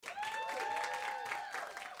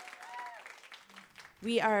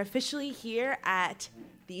We are officially here at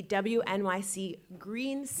the WNYC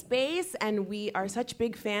Green Space, and we are such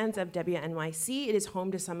big fans of WNYC. It is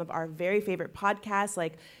home to some of our very favorite podcasts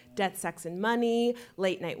like Death, Sex, and Money,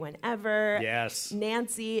 Late Night Whenever, yes,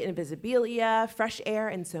 Nancy, Invisibilia, Fresh Air,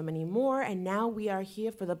 and so many more. And now we are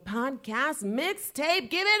here for the podcast mixtape.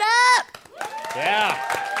 Give it up!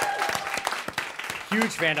 Yeah.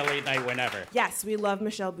 Huge fan of Late Night Whenever. Yes, we love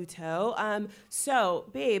Michelle Buteau. So,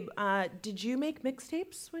 babe, did you make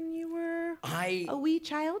mixtapes when you were a wee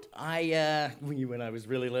child? When I was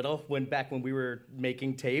really little, back when we were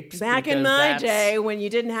making tapes. Back in my day, when you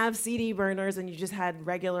didn't have CD burners and you just had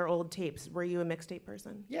regular old tapes, were you a mixtape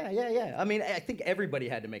person? Yeah. I mean, I think everybody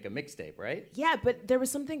had to make a mixtape, right? Yeah, but there was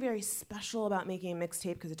something very special about making a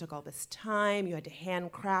mixtape because it took all this time. You had to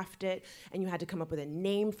handcraft it, and you had to come up with a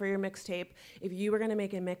name for your mixtape. If you were going to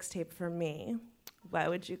make a mixtape for me, what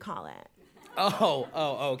would you call it? Oh,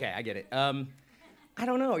 okay, I get it. I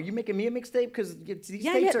don't know. Are you making me a mixtape? Because these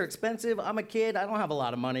tapes are expensive. I'm a kid. I don't have a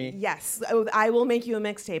lot of money. Yes, I will make you a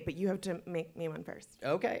mixtape, but you have to make me one first.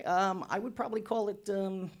 Okay. I would probably call it,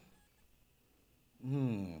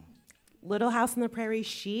 Little House on the Prairie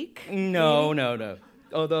Chic? No.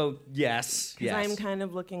 Although, yes. Because I'm kind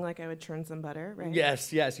of looking like I would churn some butter, right?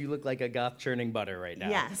 Yes. You look like a goth churning butter right now.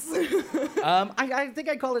 Yes. I think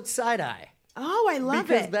I call it side-eye. Oh, I love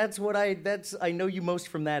because it. Because I know you most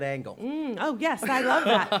from that angle. Oh, yes, I love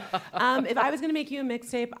that. If I was going to make you a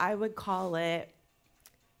mixtape, I would call it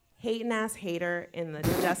Hatin' Ass Hater in the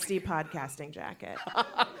Dusty Podcasting Jacket.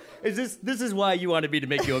 This is why you wanted me to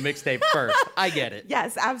make you a mixtape first. I get it.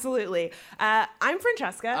 Yes, absolutely. I'm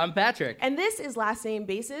Francesca. I'm Patrick. And this is Last Name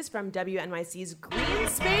Basis from WNYC's Green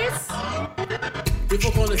Space. We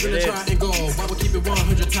four corners in the triangle, why we keep it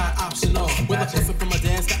 100 tie optional. With a pencil from a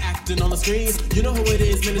dance to acting on the screens. You know who it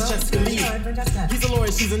is, man, it's Jessica Lee. He's a lawyer,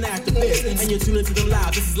 she's an activist. And you're tuning to them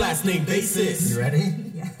live, this is Last Name Basis. You ready?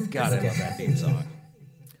 Yeah. God, I love that theme song.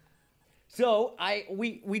 So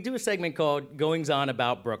we do a segment called Goings On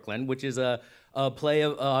About Brooklyn, which is a play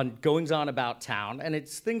on goings on about town, and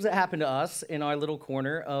it's things that happen to us in our little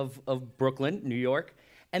corner of Brooklyn, New York.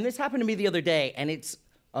 And this happened to me the other day, and it's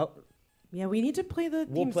yeah, we need to play the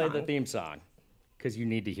theme song. We'll play the theme song because you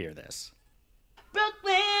need to hear this.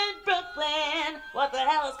 Brooklyn, what the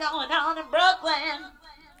hell is going on in Brooklyn?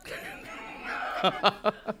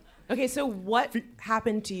 Okay, so what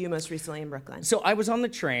happened to you most recently in Brooklyn? So I was on the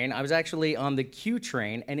train. I was actually on the Q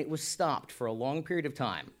train, and it was stopped for a long period of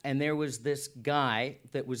time. And there was this guy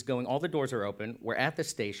that was going, all the doors are open. We're at the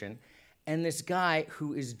station. And this guy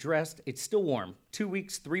who is dressed, it's still warm, 2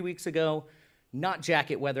 weeks, 3 weeks ago, not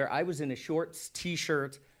jacket weather. I was in a shorts,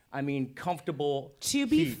 T-shirt, comfortable To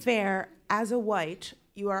be fair, as a white,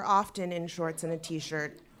 you are often in shorts and a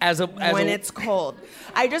T-shirt. When it's cold.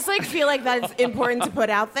 I just feel like that's important to put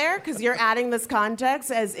out there because you're adding this context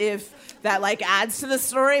as if that adds to the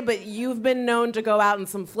story, but you've been known to go out in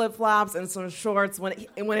some flip-flops and some shorts when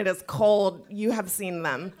it is cold. You have seen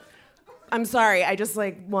them. I'm sorry, I just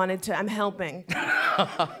I'm helping.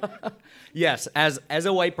 Yes, as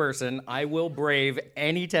a white person, I will brave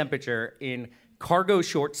any temperature in cargo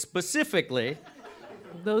shorts specifically.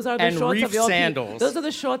 Those are the and shorts reef of your sandals. Those are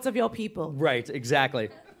the shorts of your people. Right, exactly.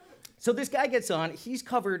 So this guy gets on. He's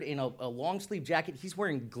covered in a long-sleeve jacket. He's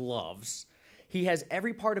wearing gloves. He has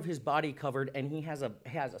every part of his body covered, and he has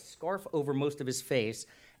a scarf over most of his face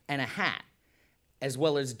and a hat, as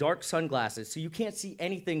well as dark sunglasses. So you can't see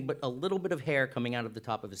anything but a little bit of hair coming out of the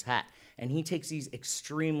top of his hat. And he takes these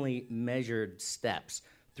extremely measured steps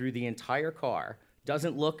through the entire car,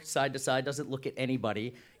 doesn't look side to side, doesn't look at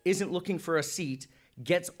anybody, isn't looking for a seat,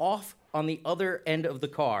 gets off on the other end of the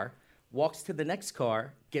car, walks to the next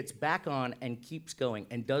car, gets back on, and keeps going,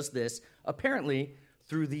 and does this, apparently,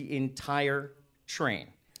 through the entire train.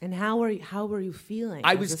 And how were you feeling?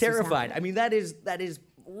 I was terrified. That is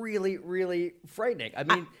really, really frightening.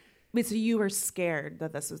 Wait, so you were scared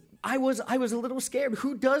that this was... I was a little scared.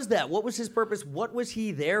 Who does that? What was his purpose? What was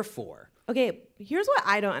he there for? Okay, here's what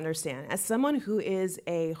I don't understand. As someone who is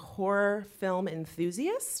a horror film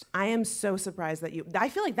enthusiast, I am so surprised that I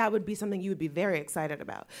feel like that would be something you would be very excited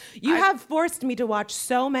about. You have forced me to watch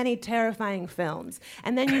so many terrifying films,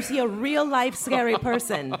 and then you see a real-life scary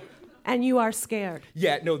person, and you are scared.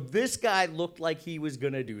 Yeah, no, this guy looked like he was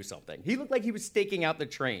going to do something. He looked like he was staking out the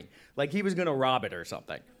train, like he was going to rob it or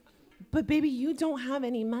something. But baby, you don't have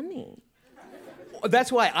any money.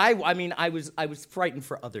 That's why I was frightened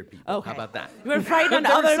for other people. Okay. How about that? You were frightened on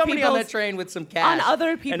there other was somebody people's... on that train with some cash. On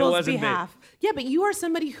other people's behalf. Me. Yeah, but you are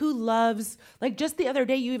somebody who loves... just the other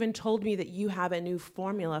day, you even told me that you have a new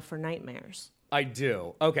formula for nightmares. I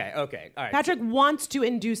do. Okay. All right. Patrick wants to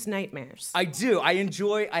induce nightmares. I do.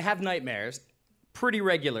 I have nightmares pretty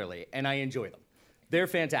regularly, and I enjoy them. They're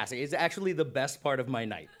fantastic. It's actually the best part of my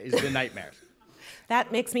night, is the nightmares.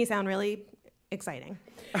 That makes me sound really exciting.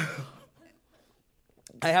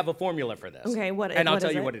 I have a formula for this. Okay, and I'll what tell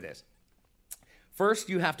is you it? what it is. First,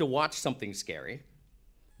 you have to watch something scary.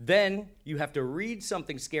 Then you have to read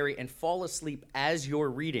something scary and fall asleep as you're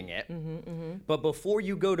reading it. But before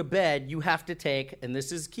you go to bed, you have to take, and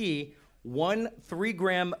this is key, 1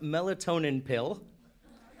 3-gram melatonin pill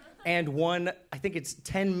and 1, I think it's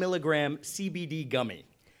 10 milligram CBD gummy.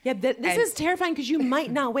 Yeah, this is terrifying because you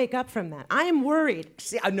might not wake up from that. I am worried.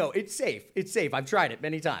 See, no, it's safe. It's safe. I've tried it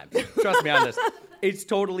many times. Trust me on this. It's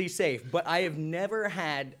totally safe. But I have never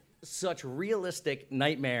had such realistic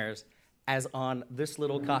nightmares as on this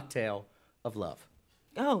little cocktail of love.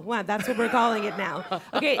 Oh, wow, that's what we're calling it now.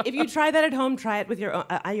 Okay, if you try that at home, try it with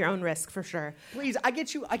at your own risk for sure. Please, I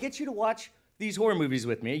get you to watch these horror movies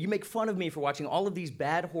with me. You make fun of me for watching all of these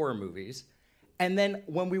bad horror movies, and then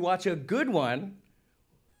when we watch a good one,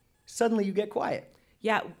 suddenly you get quiet.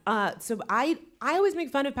 Yeah, so I always make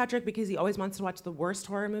fun of Patrick because he always wants to watch the worst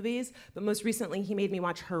horror movies, but most recently he made me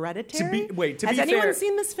watch Hereditary. Has anyone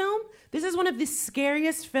seen this film? This is one of the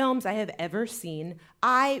scariest films I have ever seen.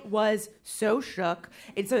 I was so shook.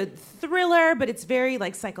 It's a thriller, but it's very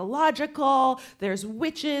like psychological. There's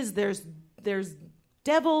witches, there's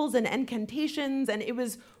devils and incantations, and it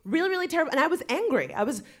was really, really terrible. And I was angry. I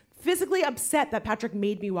was physically upset that Patrick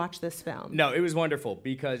made me watch this film. No, it was wonderful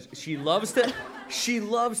because she loves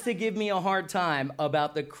to give me a hard time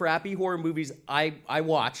about the crappy horror movies I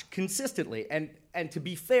watch consistently. And to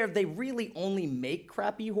be fair, they really only make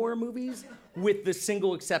crappy horror movies with the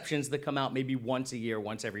single exceptions that come out maybe once a year,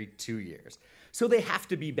 once every 2 years. So they have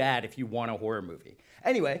to be bad if you want a horror movie.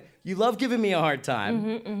 Anyway, you love giving me a hard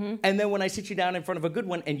time. And then when I sit you down in front of a good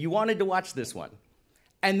one and you wanted to watch this one,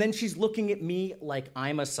 and then she's looking at me like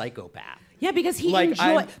I'm a psychopath. Yeah, because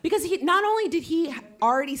because he not only did he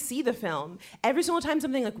already see the film, every single time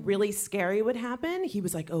something like really scary would happen, he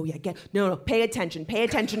was like, "Oh yeah, no, pay attention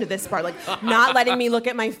to this part." Like not letting me look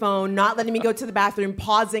at my phone, not letting me go to the bathroom,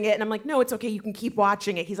 pausing it, and I'm like, "No, it's okay, you can keep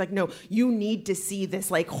watching it." He's like, "No, you need to see this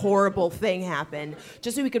like horrible thing happen,"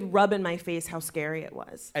 just so he could rub in my face how scary it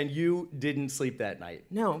was. And you didn't sleep that night.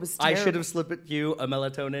 No, it was terrible. I should have slipped you a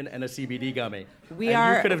melatonin and a CBD gummy.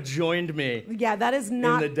 You could have joined me. Yeah, that is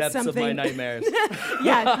not in the depths of my nightmares.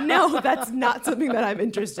 Yeah, no, that's not something that I'm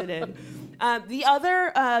interested in. The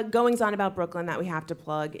other goings-on about Brooklyn that we have to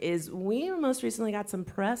plug is we most recently got some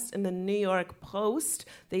press in the New York Post.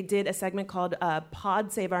 They did a segment called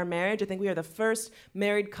Pod Save Our Marriage. I think we are the first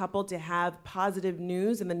married couple to have positive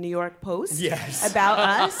news in the New York Post about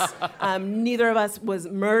us. Neither of us was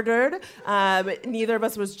murdered. Neither of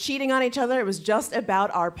us was cheating on each other. It was just about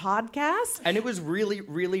our podcast. And it was really,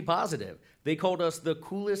 really positive. They called us the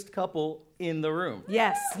coolest couple in the room.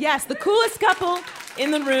 Yes, the coolest couple in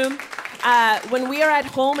the room. When we are at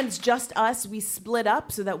home and it's just us, we split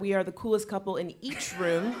up so that we are the coolest couple in each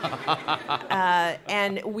room.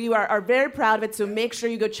 And we are very proud of it, so make sure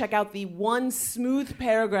you go check out the one smooth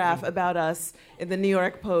paragraph about us in the New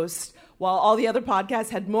York Post. While all the other podcasts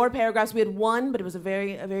had more paragraphs, we had one, but it was a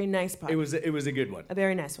very nice podcast. It was a good one. A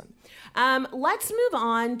very nice one. Let's move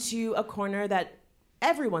on to a corner that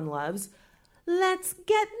everyone loves. Let's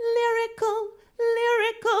get lyrical.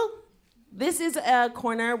 This is a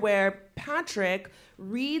corner where Patrick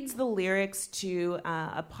reads the lyrics to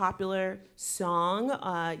a popular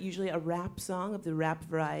song, usually a rap song of the rap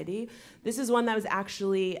variety. This is one that was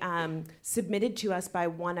actually submitted to us by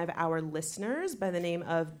one of our listeners by the name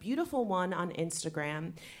of Beautiful One on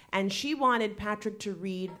Instagram. And she wanted Patrick to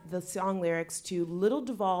read the song lyrics to Little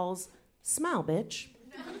Duval's Smile Bitch.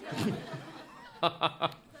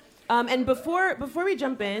 And before we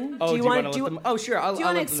jump in, do you want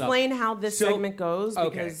to explain how this segment goes?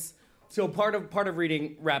 Because So part of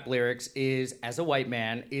reading rap lyrics is, as a white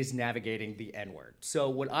man, is navigating the N-word. So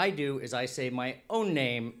what I do is I say my own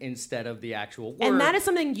name instead of the actual word. And that is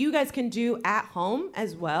something you guys can do at home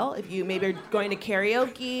as well. If you maybe are going to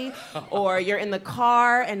karaoke or you're in the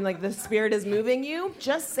car and like the spirit is moving you,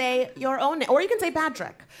 just say your own name. Or you can say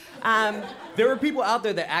Patrick. There are people out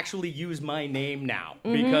there that actually use my name now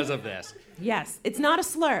because of this. Yes, it's not a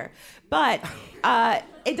slur, but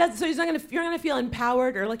it does. So you're not gonna feel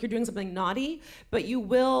empowered or like you're doing something naughty, but you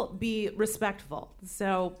will be respectful.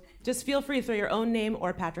 So just feel free to throw your own name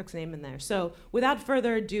or Patrick's name in there. So without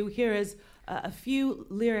further ado, here is a few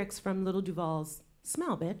lyrics from Little Duval's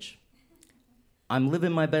 "Smile Bitch." I'm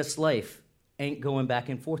living my best life. Ain't going back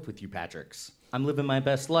and forth with you, Patricks. I'm living my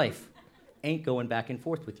best life. Ain't going back and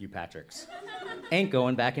forth with you, Patricks. Ain't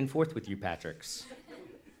going back and forth with you, Patricks.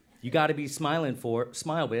 You gotta be smiling for,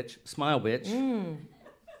 smile, bitch, smile, bitch.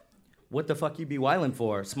 What the fuck you be whiling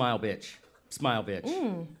for, smile, bitch, smile,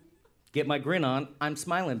 bitch. Get my grin on, I'm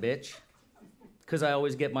smiling, bitch. Because I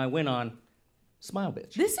always get my win on, smile,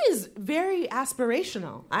 bitch. This is very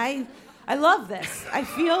aspirational. I love this. I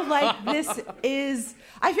feel like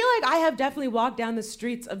I feel like I have definitely walked down the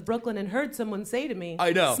streets of Brooklyn and heard someone say to me,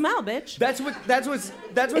 I know. Smile, bitch. That's what's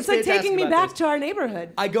It's like taking me back to our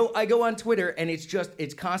neighborhood. I go on Twitter and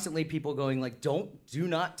it's constantly people going like, do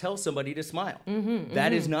not tell somebody to smile.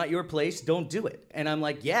 That is not your place. Don't do it. And I'm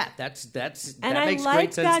like, yeah, that makes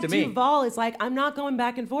great sense to me. Duval is like, I'm not going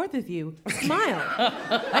back and forth with you. Smile.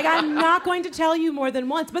 Like, I'm not going to tell you more than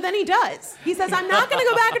once. But then he does. He says, I'm not going to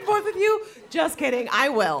go back and forth with you. Just kidding. I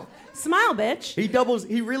will. Smile, bitch.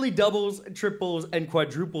 He really doubles, triples, and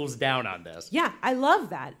quadruples down on this. Yeah, I love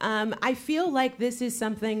that. I feel like this is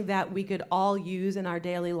something that we could all use in our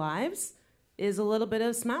daily lives, is a little bit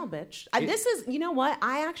of smile, bitch. This is, you know what?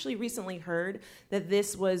 I actually recently heard that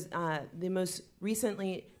this was the most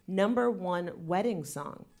recently #1 wedding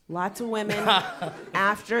song. Lots of women,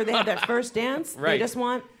 after they had their first dance, Right. they just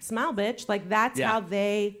want smile, bitch. Like, that's how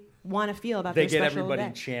they want to feel about They their get special everybody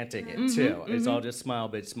event. chanting it too. It's all just smile,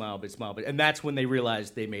 bitch, smile, bitch, smile, bitch. And that's when they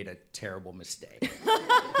realize they made a terrible mistake.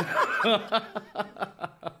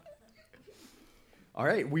 All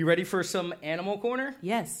right, we ready for some Animal Corner?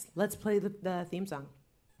 Yes, let's play the theme song.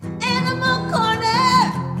 Animal Corner!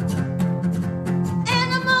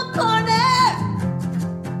 Animal Corner!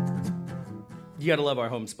 You gotta love our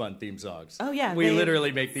homespun theme songs. Oh, yeah, we they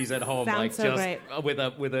literally make these at home, sound like so just great.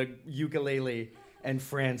 with a ukulele and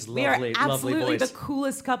Fran's We are lovely absolutely voice. the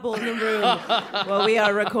coolest couple in the room while we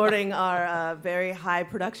are recording our very high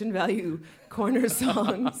production value corner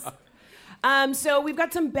songs. So we've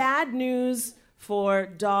got some bad news for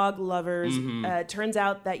dog lovers. Turns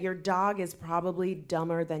out that your dog is probably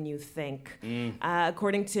dumber than you think.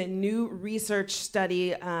 According to a new research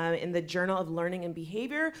study in the Journal of Learning and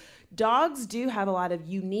Behavior, dogs do have a lot of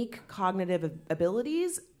unique cognitive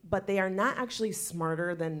abilities, but they are not actually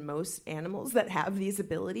smarter than most animals that have these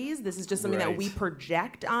abilities. This is just something that we Right.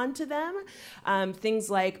 project onto them. Things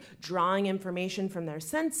like drawing information from their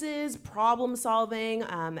senses, problem solving,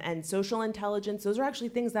 and social intelligence. Those are actually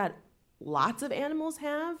things that lots of animals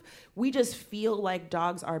have. We just feel like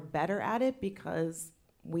dogs are better at it because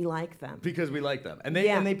we like them. Because we like them, and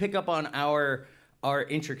they pick up on our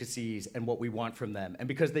intricacies and what we want from them, and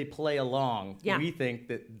because they play along, we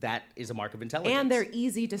think that is a mark of intelligence. And they're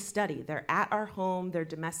easy to study. They're at our home, they're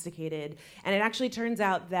domesticated, and it actually turns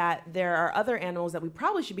out that there are other animals that we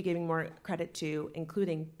probably should be giving more credit to,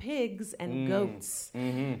 including pigs and goats.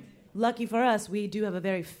 Lucky for us, we do have a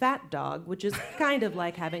very fat dog, which is kind of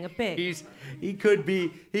like having a pig. He could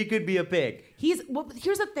be a pig. Well,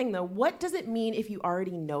 here's the thing, though. What does it mean if you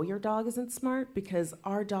already know your dog isn't smart? Because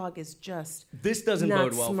our dog is just This doesn't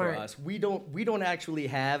not bode well smart. for us. We don't actually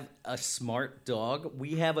have a smart dog.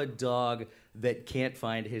 We have a dog that can't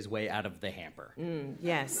find his way out of the hamper.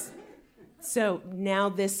 Yes. So now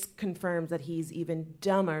this confirms that he's even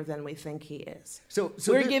dumber than we think he is. So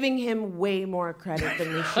we're giving him way more credit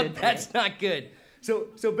than we should. That's not good. So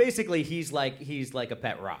basically, he's like a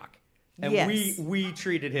pet rock, and Yes. we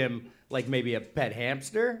treated him like maybe a pet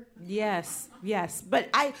hamster, Yes. But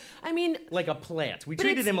I mean, like a plant. We But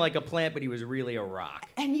treated it's- him like a plant, but he was really a rock.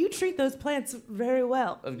 and you treat those plants very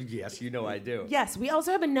well. Yes, you know I do. Yes, we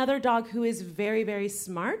also have another dog who is very, very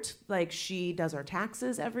smart. Like, she does our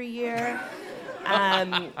taxes every year.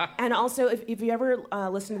 And also, if you ever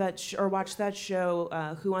listen to that or watch that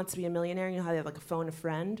show, Who Wants to Be a Millionaire, you know how they have like a phone a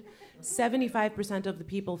friend? 75% of the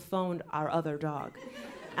people phoned our other dog.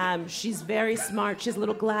 She's very smart. She has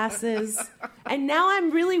little glasses. And now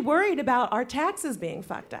I'm really worried about our taxes being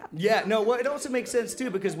fucked up. Yeah, no, well, it also makes sense, too,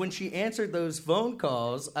 because when she answered those phone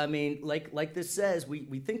calls, I mean, like this says,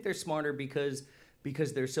 we think they're smarter because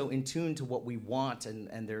they're so in tune to what we want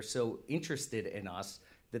and they're so interested in us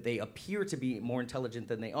that they appear to be more intelligent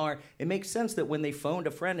than they are. It makes sense that when they phoned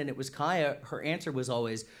a friend and it was Kaya, her answer was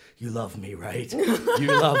always, "You love me, right?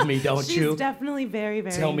 You love me, don't you?" She's definitely very,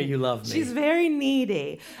 very... Tell me you love me. She's very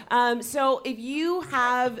needy. So if you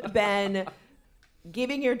have been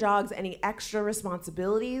giving your dogs any extra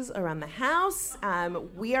responsibilities around the house,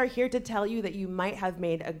 we are here to tell you that you might have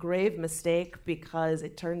made a grave mistake because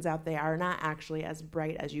it turns out they are not actually as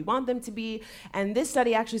bright as you want them to be. And this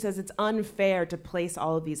study actually says it's unfair to place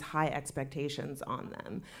all of these high expectations on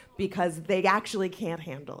them because they actually can't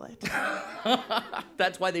handle it.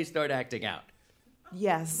 That's why they start acting out.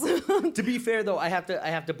 Yes. To be fair, though, I have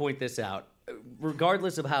to point this out.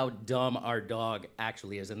 regardless of how dumb our dog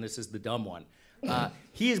actually is, and this is the dumb one,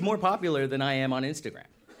 he is more popular than I am on Instagram.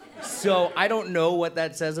 So I don't know what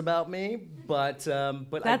that says about me, but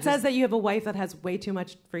that says that you have a wife that has way too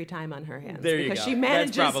much free time on her hands. There you because go. she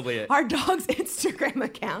manages That's probably it. our dog's Instagram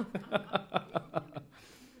account.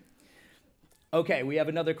 Okay, we have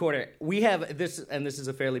another corner. We have this, and this is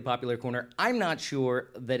a fairly popular corner. I'm not sure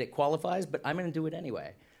that it qualifies, but I'm going to do it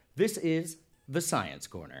anyway. This is the Science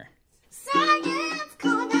Corner. Science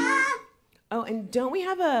corner. Oh, and don't we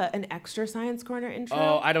have an extra Science Corner intro?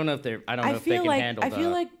 Oh, I don't know if they can handle that. I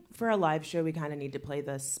feel like for a live show, we kind of need to play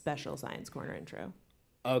the special Science Corner intro.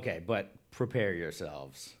 Okay, but prepare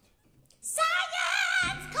yourselves. Science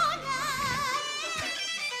corner.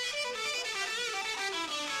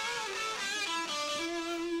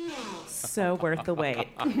 So worth the wait.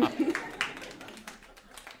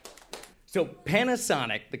 So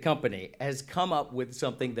Panasonic, the company, has come up with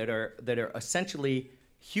something that are essentially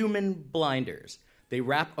human blinders. They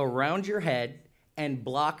wrap around your head and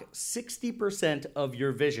block 60% of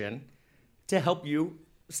your vision to help you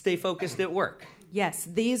stay focused at work. Yes,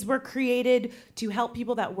 these were created to help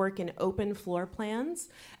people that work in open floor plans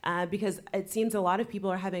because it seems a lot of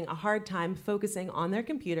people are having a hard time focusing on their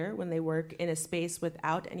computer when they work in a space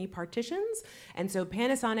without any partitions. And so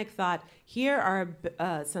Panasonic thought, here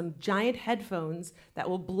are some giant headphones that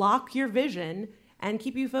will block your vision and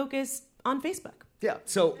keep you focused on Facebook. Yeah,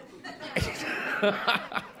 so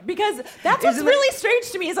Because that's what's really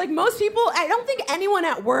strange to me is like most people, I don't think anyone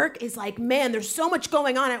at work is like, man, there's so much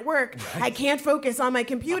going on at work. I can't focus on my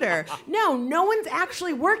computer. No one's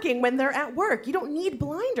actually working when they're at work. You don't need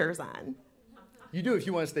blinders on. you do if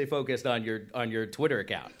you want to stay focused on your Twitter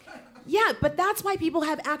account. Yeah, but that's why people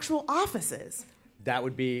have actual offices. That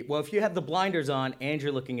would be, well, if you have the blinders on and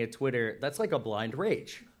you're looking at Twitter, that's like a blind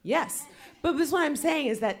rage. Yes. But this is what I'm saying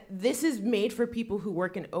is that this is made for people who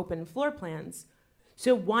work in open floor plans.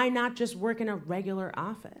 So why not just work in a regular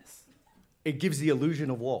office? It gives the illusion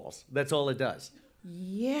of walls. That's all it does.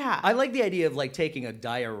 Yeah. I like the idea of like taking a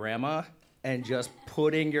diorama and just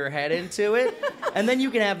putting your head into it, and then you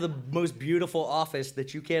can have the most beautiful office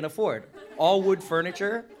that you can't afford. All wood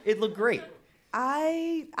furniture. It'd look great.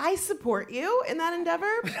 I support you in that endeavor,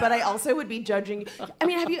 but I also would be judging. I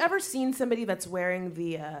mean, have you ever seen somebody that's wearing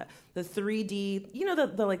the 3D, you know,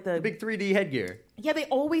 the Big 3D headgear. Yeah, they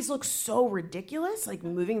always look so ridiculous, like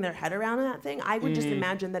moving their head around in that thing. I would just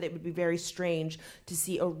imagine that it would be very strange to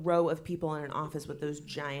see a row of people in an office with those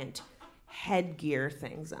giant headgear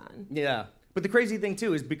things on. Yeah. But the crazy thing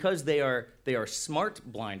too is because they are smart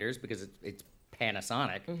blinders, because it's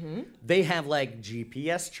Panasonic, they have like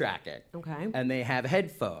GPS tracking. Okay. And they have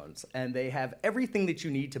headphones, and they have everything that you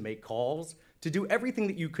need to make calls, to do everything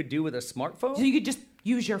that you could do with a smartphone. So you could just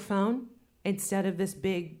use your phone instead of this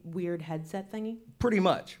big weird headset thingy? Pretty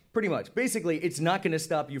much. Basically, it's not going to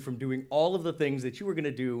stop you from doing all of the things that you were going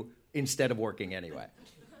to do instead of working anyway.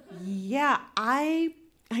 Yeah, I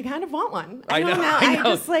kind of want one. I don't know, know. I know. I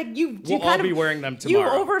just like you We'll kind all of be wearing them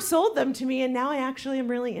tomorrow. You oversold them to me, and now I actually am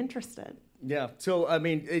really interested. Yeah. So, I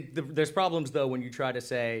mean, there's problems, though, when you try to,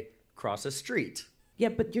 say, cross a street. Yeah,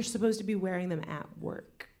 but you're supposed to be wearing them at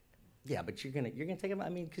work. Yeah, but you're gonna take them. I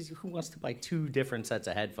mean, because who wants to buy two different sets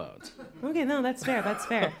of headphones? Okay, no, that's fair. That's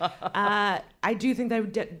fair. I do think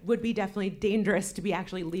that would be definitely dangerous to be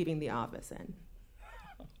actually leaving the office in.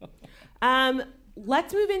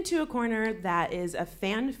 Let's move into a corner that is a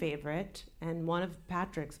fan favorite and one of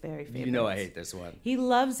Patrick's very favorites. You know I hate this one. He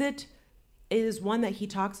loves it. It is one that he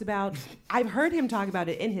talks about. I've heard him talk about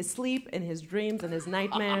it in his sleep, in his dreams, in his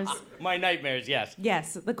nightmares. My nightmares, yes.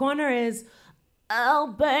 Yes, the corner is,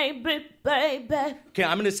 oh, baby, baby. Okay,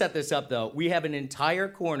 I'm going to set this up, though. We have an entire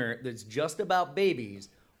corner that's just about babies.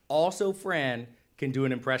 Also, Fran can do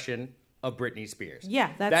an impression of Britney Spears.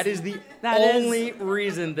 Yeah, that is the only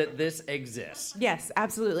reason that this exists. Yes,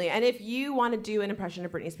 absolutely. And if you want to do an impression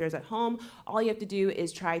of Britney Spears at home, all you have to do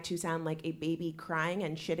is try to sound like a baby crying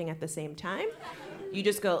and shitting at the same time. You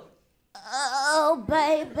just go, oh,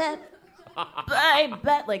 baby,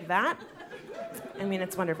 baby, like that. I mean,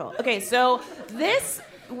 it's wonderful. Okay, so this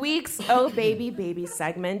week's Oh Baby Baby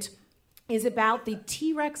segment is about the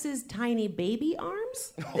T-Rex's tiny baby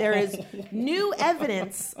arms. There is new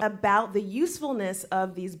evidence about the usefulness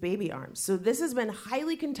of these baby arms. So this has been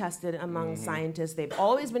highly contested among scientists. They've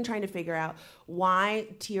always been trying to figure out why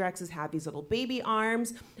T-Rexes have these little baby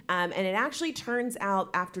arms. And it actually turns out,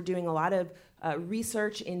 after doing a lot of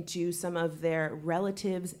research into some of their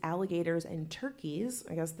relatives, alligators and turkeys.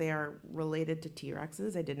 I guess they are related to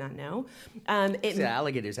T-Rexes. I did not know. The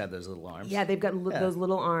alligators have those little arms. Yeah, they've got those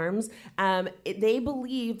little arms. They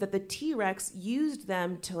believe that the T-Rex used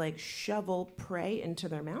them to like shovel prey into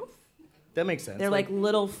their mouth. That makes sense. They're like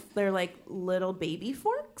little baby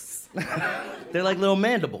forks. They're like little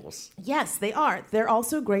mandibles. Yes, they are. They're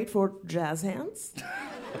also great for jazz hands.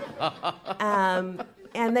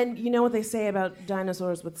 And then you know what they say about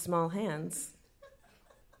dinosaurs with small hands?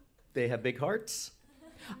 They have big hearts.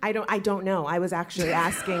 I don't know. I was actually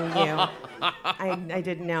asking you. I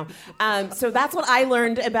didn't know. So that's what I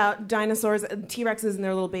learned about dinosaurs, T-Rexes and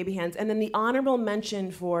their little baby hands. And then the honorable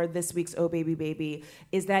mention for this week's Oh Baby Baby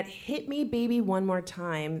is that Hit Me Baby One More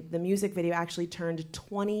Time, the music video actually turned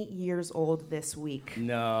 20 years old this week.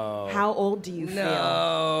 No. How old do you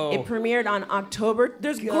No. feel? It premiered on October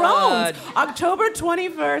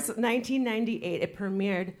 21st, 1998. It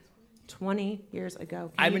premiered 20 years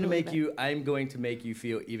ago. I'm going to make you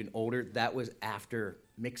feel even older. That was after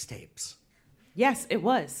mixtapes. Yes, it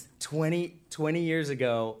was. 20 years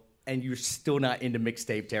ago, and you're still not into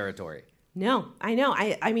mixtape territory. No, I know.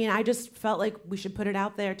 I mean, I just felt like we should put it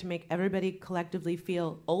out there to make everybody collectively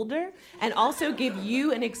feel older and also give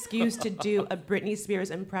you an excuse to do a Britney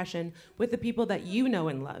Spears impression with the people that you know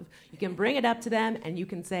and love. You can bring it up to them and you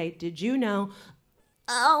can say, did you know?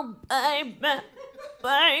 Oh, baby.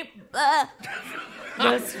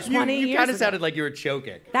 Was 20 you years kind of ago. sounded like you were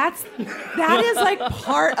choking. That is like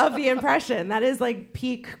part of the impression. That is like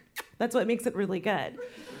peak. That's what makes it really good.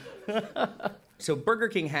 So Burger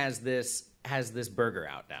King has this burger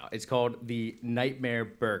out now. It's called the Nightmare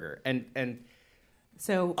Burger, and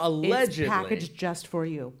So allegedly, it's packaged just for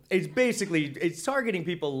you. It's targeting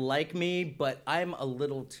people like me, but I'm a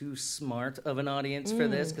little too smart of an audience for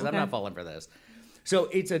this because I'm not falling for this. So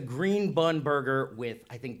it's a green bun burger with,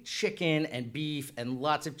 I think, chicken and beef and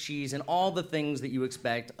lots of cheese and all the things that you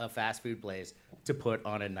expect a fast food place to put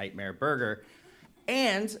on a Nightmare Burger.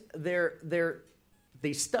 And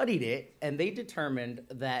they studied it, and they determined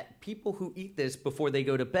that people who eat this before they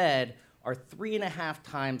go to bed are 3.5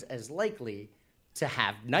 times as likely to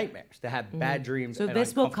have nightmares, to have bad dreams. So and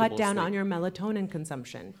this will cut down uncomfortable on your melatonin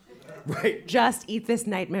consumption. Right. Just eat this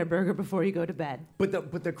Nightmare Burger before you go to bed.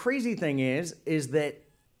 But the crazy thing is that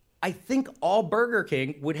I think all Burger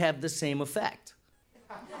King would have the same effect.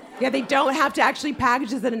 Yeah, they don't have to actually package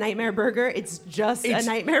this as a Nightmare Burger. It's just a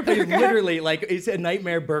Nightmare Burger. Literally, like, it's a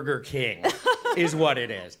Nightmare Burger King is what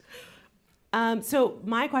it is. So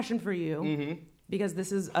my question for you, because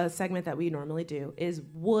this is a segment that we normally do, is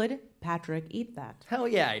would Patrick eat that? Hell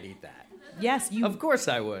yeah, I'd eat that. Yes, you... Of course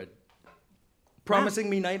I would. Promising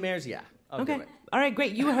me nightmares? Yeah, I'll do it. All right,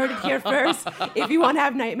 great. You heard it here first. If you want to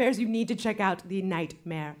have nightmares, you need to check out the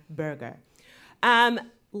Nightmare Burger.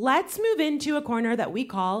 Let's move into a corner that we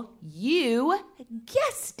call You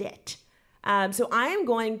Guessed It. So I am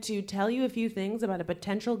going to tell you a few things about a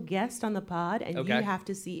potential guest on the pod, and you have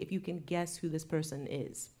to see if you can guess who this person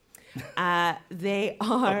is. They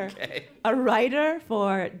are a writer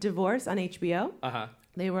for Divorce on HBO.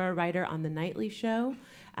 They were a writer on The Nightly Show.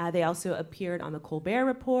 They also appeared on The Colbert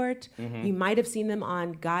Report. You might have seen them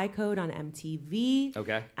on Guy Code on MTV.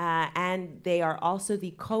 And they are also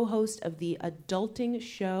the co-host of the Adulting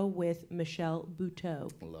Show with Michelle Buteau.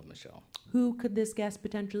 I love Michelle. Who could this guest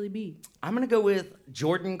potentially be? I'm going to go with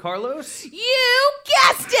Jordan Carlos. You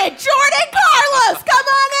guessed it! Jordan Carlos! Come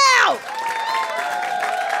on out!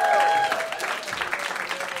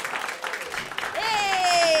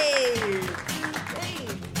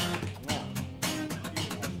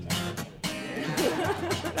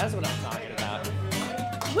 That's what I'm talking about.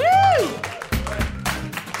 Woo!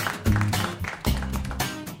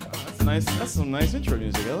 That's nice. That's some nice intro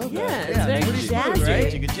music. I love that. It's very pretty smooth, jazzy.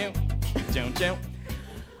 right?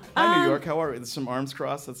 Hi, New York. How are we? There's some arms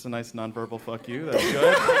crossed. That's a nice nonverbal fuck you. That's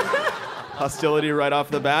good. Hostility right off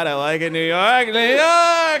the bat. I like it. New York. New York.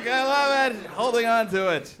 I love it. Holding on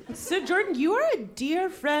to it. So, Jordan, you are a dear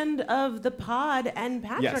friend of the pod and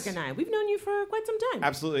Patrick Yes. and I. We've known you for quite some time.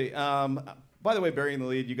 Absolutely. By the way, burying the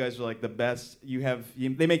lead, you guys are like the best.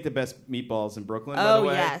 They make the best meatballs in Brooklyn. By the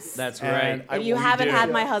way. Yes. That's And right. If you we haven't do.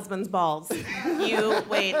 had my husband's balls,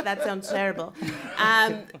 wait, that sounds terrible.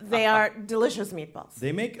 They are delicious meatballs.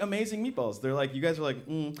 They make amazing meatballs. They're like, you guys are like,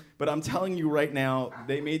 but I'm telling you right now,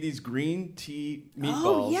 they made these green tea meatballs.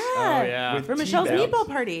 Oh, yeah. Oh, yeah. With For tea Michelle's bags. meatball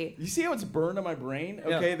party. You see how it's burned on my brain?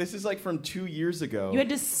 Okay, Yeah. this is like from 2 years ago. You had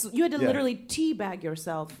to Yeah. literally teabag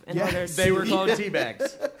yourself in order to... They were called tea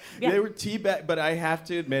bags. Yeah. They were teabag, but I have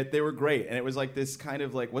to admit they were great. And it was like this kind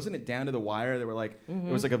of like, wasn't it down to the wire? They were like,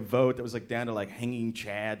 it was like a vote that was like down to like hanging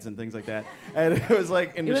chads and things like that. And it was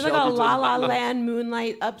like in It was like Michelle a La Buteau- La Land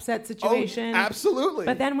Moonlight upset situation. Oh, absolutely.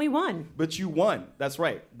 But then we won. But you won. That's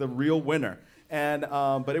right. The real winner. And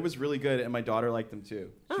but it was really good, and my daughter liked them too.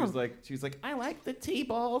 She was like, I like the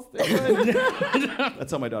T-balls. They're good."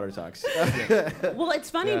 That's how my daughter talks. Well, it's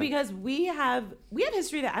funny Yeah. because we have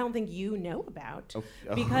history that I don't think you know about. Oh,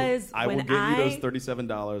 Because I will when give you those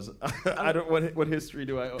 $37. I don't. What history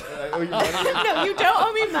do I owe you money? No, you don't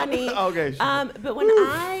owe me money. Okay, sure. But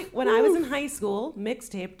when I was in high school,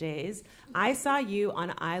 mixtape days, I saw you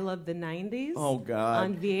on I Love the 90s. Oh, God.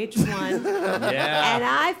 On VH1. Yeah. And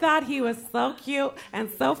I thought he was so cute and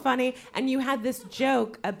so funny. And you had this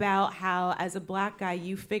joke about how, as a black guy,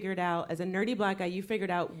 as a nerdy black guy, you figured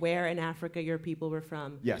out where in Africa your people were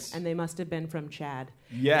from. Yes. And they must have been from Chad.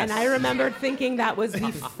 Yes. And I remembered thinking that was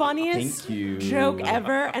the funniest Thank you. joke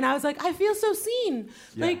ever. And I was like, I feel so seen.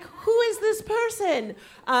 Yeah. Like, who is this person?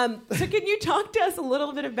 So can you talk to us a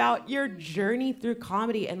little bit about your journey through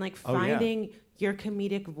comedy and like Oh, yeah. finding your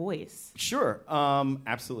comedic voice? Sure,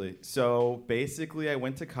 absolutely. So basically, I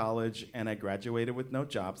went to college and I graduated with no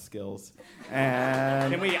job skills.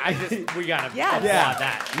 And Can we gotta Yes. applaud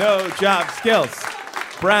that. no job skills.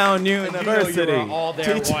 Brown University You were all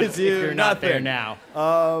there teaches once you if you're not there nothing.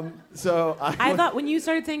 now. So I thought when you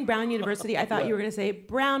started saying Brown University, I thought you were going to say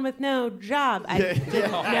Brown with no job. I didn't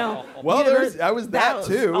know. Well, I was that was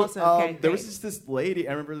too. Also, okay, there was great. just this lady.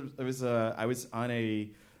 I remember it was I was on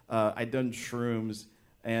I'd done shrooms,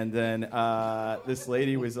 and then this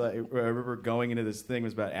lady was like, I remember going into this thing, it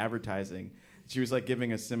was about advertising. She was like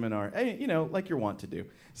giving a seminar, like you're wont to do.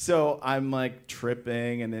 So I'm like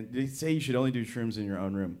tripping, and then they say you should only do shrooms in your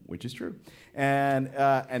own room, which is true, and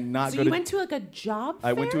not So go you to. went to like a job fair?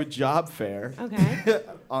 I went to a job fair. Okay.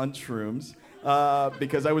 On shrooms.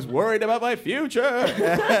 Because I was worried about my future,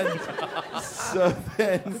 and so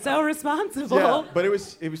then So responsible. yeah, but it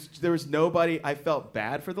was there was nobody. I felt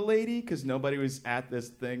bad for the lady because nobody was at this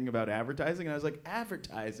thing about advertising, and I was like,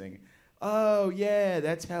 advertising? Oh yeah,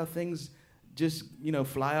 that's how things just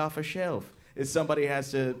fly off a shelf. Is somebody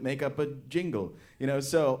has to make up a jingle,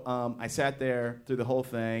 So I sat there through the whole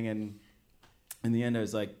thing, and in the end, I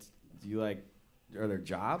was like, are there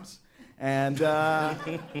jobs? And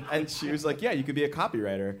and she was like, yeah, you could be a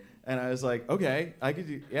copywriter. And I was like, okay, I could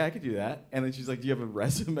do that. And then she's like, do you have a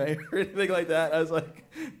resume or anything like that? I was like,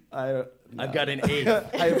 I've got an eighth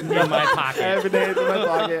I have in my pocket. I have an eighth in my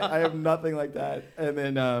pocket. I have nothing like that. And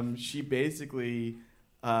then she basically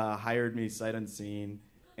hired me sight unseen,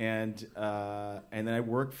 and then I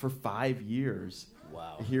worked for 5 years.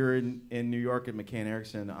 Wow. Here in New York at McCann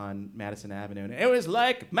Erickson on Madison Avenue. And it was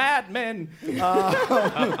like Mad Men,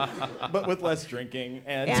 but with less drinking.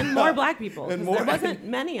 And more black people. And 'cause more- there wasn't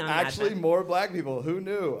many on Mad Actually, Men. more black people. Who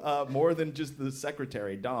knew? More than just the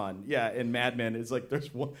secretary, Dawn. Yeah, in Mad Men, it's like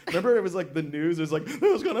there's one. Remember, it was like the news. It was like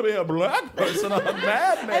there's gonna be a black person on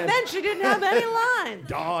Mad Men. And then she didn't have any lines.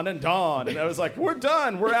 Dawn, and I was like, we're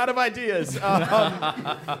done. We're out of ideas.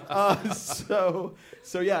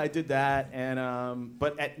 So yeah, I did that, and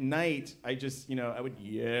but at night, I just I would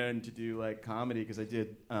yearn to do like comedy because I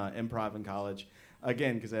did improv in college,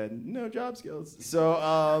 again because I had no job skills. So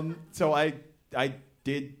I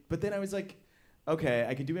did, but then I was like, okay,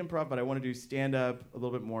 I could do improv, but I want to do stand up a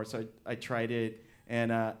little bit more. So I tried it,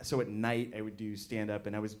 and so at night I would do stand up,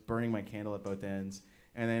 and I was burning my candle at both ends.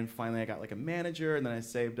 And then finally I got like a manager, and then I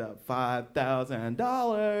saved up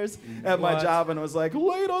 $5,000 at my What? job, and I was like,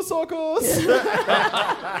 later, suckers.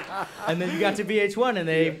 And then you got to VH1 and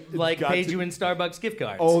they got paid to- you in Starbucks gift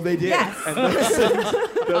cards. Oh, they did. Yes. And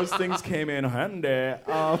those things came in handy. They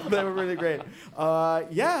were really great.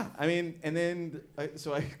 Yeah, I mean, and then,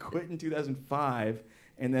 so I quit in 2005,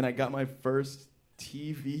 and then I got my first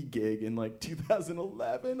TV gig in like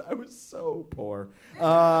 2011. I was so poor.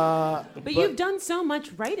 But you've done so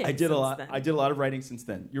much writing. I did a since lot. then. I did a lot of writing since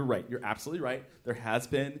then. You're right. You're absolutely right. There has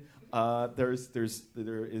been. There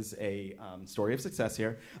is a story of success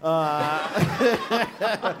here.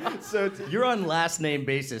 So You're on last name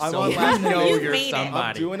basis, I'm so on we last name. know You've you're made it. I'm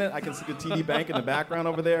somebody. doing it. I can see the TD Bank in the background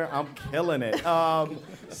over there. I'm killing it.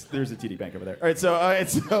 There's a TD Bank over there. All right.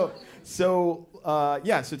 So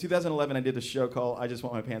 2011, I did a show called "I Just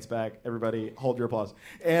Want My Pants Back." Everybody, hold your applause.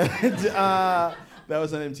 And that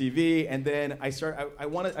was on MTV. And then I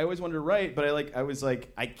always wanted to write, but I was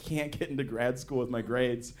like, I can't get into grad school with my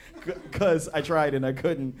grades because I tried and I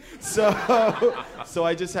couldn't. So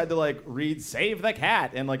I just had to like read "Save the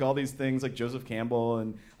Cat" and like all these things like Joseph Campbell,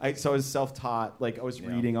 and I was self-taught. Like I was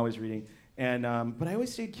reading, always reading. And but I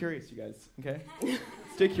always stayed curious, you guys. Okay.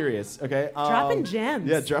 Stay curious, okay? Dropping gems.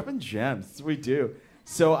 Yeah, dropping gems. That's what we do.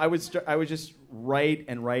 So I would just write,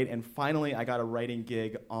 and finally I got a writing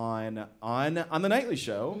gig on the Nightly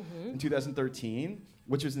Show in 2013.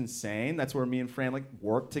 Which was insane. That's where me and Fran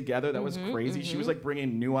worked together. That was crazy. She was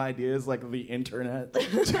bringing new ideas like the internet to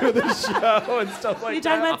the show and stuff like that. You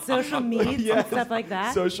talking about social meds and stuff like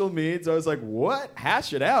that? Social meds. I was like, what?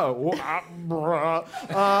 Hash it out.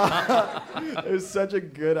 It was such a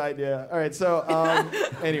good idea. All right. So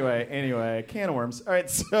anyway, can of worms. All right.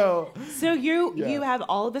 So you have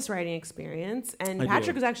all of this writing experience, and I Patrick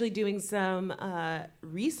do. was actually doing some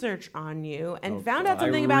research on you and found out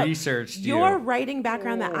something I about researched your you. writing background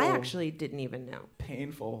that I actually didn't even know.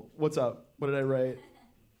 painful. What's up? What did I write?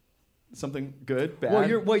 Something good? Bad?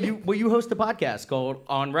 You host a podcast called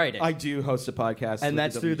On Writing. I do host a podcast, and with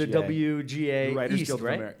that's through the WGA Writers East, Guild of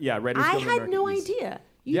right? America. Yeah, Writers I Guild of had America no East. idea.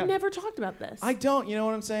 You Yeah. never talked about this. I don't. You know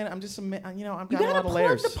what I'm saying? I'm just I've got You a gotta lot of plug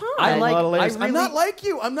layers. the pod. I A like- lot of layers. I I'm not really- like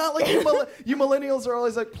you. I'm not like you. You millennials are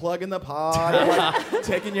always plugging the pod,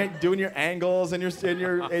 and, doing your angles and your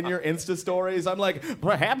Insta stories. I'm like,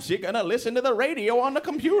 perhaps you're gonna listen to the radio on the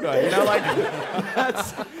computer.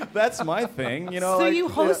 That's my thing. So you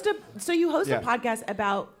host a Yeah. podcast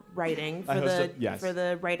about writing for yes. for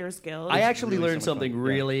the Writers Guild. I actually really learned so much something fun.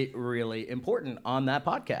 really, really important on that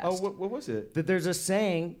podcast. Oh, what was it? That there's a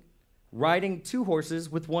saying, riding two horses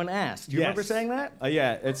with one ass. Do you remember saying that?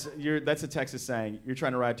 Yeah, that's a Texas saying. You're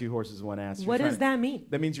trying to ride two horses with one ass. What does that mean?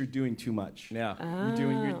 That means you're doing too much. Yeah.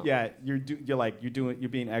 You're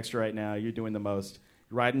being extra right now. You're doing the most.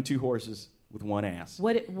 You're riding two horses with one ass.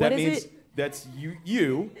 What that is means it? That's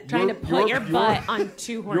you Trying to put your butt on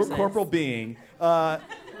two horses. Your corporal being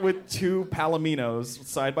with two palominos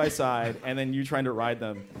side by side, and then you trying to ride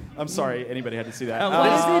them. I'm sorry, anybody had to see that.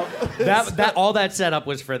 What is it? That all that setup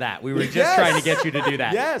was for that. We were just Yes! trying to get you to do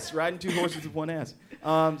that. Yes, riding two horses with one ass.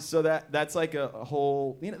 So that's like a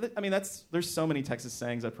whole. There's so many Texas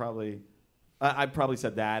sayings. I probably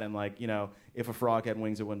said that, and if a frog had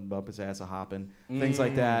wings, it wouldn't bump his ass a hopping. Things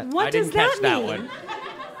like that. What I does didn't catch that that mean? one.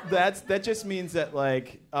 That just means that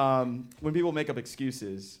when people make up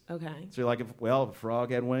excuses. Okay. So you're like, if a frog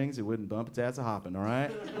had wings, it wouldn't bump its ass a hopping. All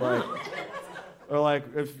right. Or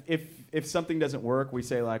if something doesn't work, we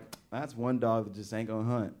say that's one dog that just ain't gonna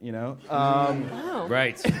hunt. Oh.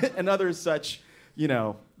 Right. And other such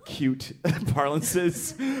cute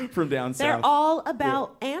parlances from down They're south. all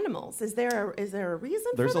about animals. Is there a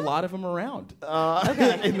reason There's for a that? lot of them around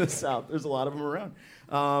in the South. There's a lot of them around.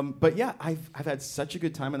 But yeah, I've had such a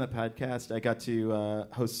good time on that podcast. I got to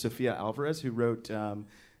host Sophia Alvarez, who wrote.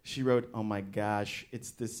 She wrote. Oh my gosh,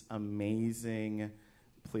 it's this amazing.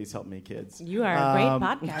 Please help me, kids. You are a great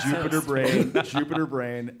podcast Jupiter host. Brain. Jupiter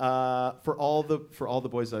Brain. For all the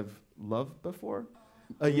boys I've loved before.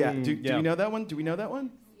 Do we know that one? Do we know that one?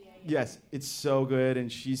 Yes, it's so good,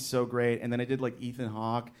 and she's so great. And then I did Ethan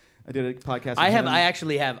Hawke. I did a podcast.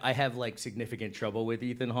 With him. I have significant trouble with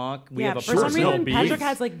Ethan Hawke. We have a for some personal reason, beef. Patrick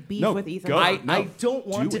has beef No, with Ethan go. Hawke. I don't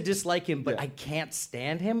want Do to it. dislike him, but Yeah. I can't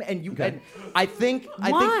stand him. And you, Okay. and I think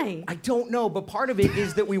Why? I don't know, but part of it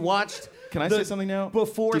is that we watched. Can I say something now?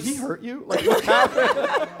 Before Did he hurt you? What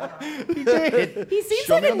happened? He did. He seems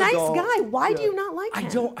Show like me a on the nice doll. guy. Why do Yeah. you not like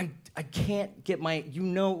him? I can't get my.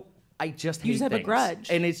 I just hate You just have a things. grudge.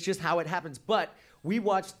 and it's just how it happens. But we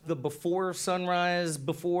watched the before sunrise,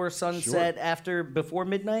 before sunset, before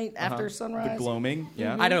midnight, after sunrise. The gloaming.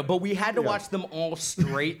 Yeah. I don't know, but we had to watch them all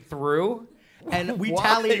straight through, and we Why?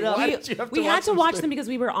 tallied it up. Why did you have to We had watch to them watch straight? them because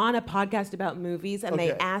we were on a podcast about movies, and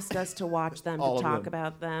they Okay. asked us to watch them All to of talk them.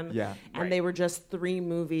 about them. Yeah. and Right. they were just 3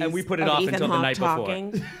 movies. And we put it of off Ethan until the Hawke night before.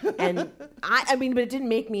 talking. And but it didn't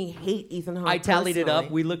make me hate Ethan Hawke. I tallied it up.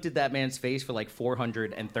 personally. We looked at that man's face for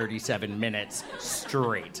 437 minutes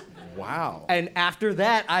straight. Wow. And after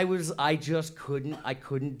that, I just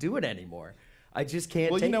couldn't do it anymore. I just can't.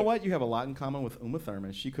 Well, take you know it. what? You have a lot in common with Uma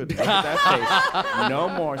Thurman. She couldn't look at that face no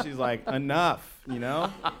more. She's like, enough.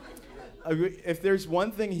 If there's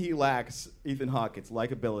one thing he lacks, Ethan Hawke, it's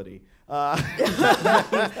likability.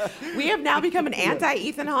 We have now become an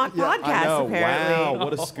anti-Ethan Hawke podcast. I know. Apparently, Wow,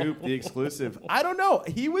 what a scoop! The exclusive. I don't know.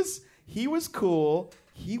 He was cool.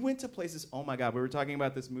 He went to places. Oh my God, we were talking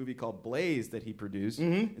about this movie called Blaze that he produced.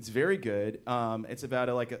 It's very good. It's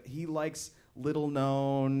about he likes little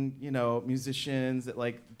known musicians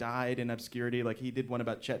that died in obscurity. He did one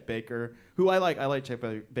about Chet Baker, who I like. I like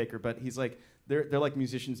Chet Baker, but he's they're like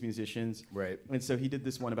musicians. Right. And so he did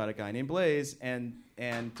this one about a guy named Blaze, and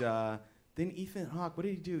then Ethan Hawke, what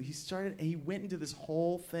did he do? He went into this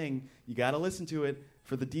whole thing. You got to listen to it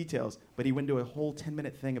for the details, but he went into a whole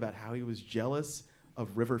 10-minute thing about how he was jealous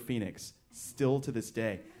of River Phoenix still to this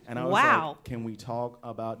day. And I was Wow. like, can we talk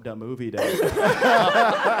about the movie day?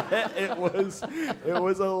 it was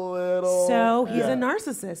a little. So he's a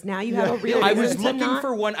narcissist. Now you have a real I reason was to looking not-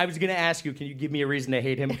 for one. I was going to ask you, can you give me a reason to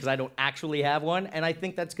hate him? Because I don't actually have one, and I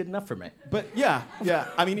think that's good enough for me. But yeah.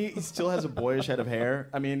 I mean, he still has a boyish head of hair.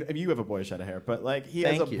 I mean, you have a boyish head of hair, but like he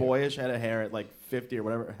has Thank a you. boyish head of hair at like 50 or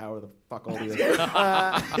whatever, however the fuck old he is.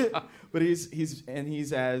 But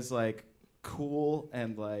he's as like cool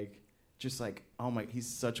and like just like, oh my, he's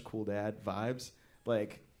such cool dad vibes.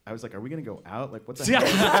 Like I was like, are we gonna go out? Like what the hell?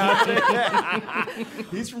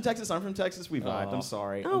 He's from Texas. I'm from Texas. We vibed. I'm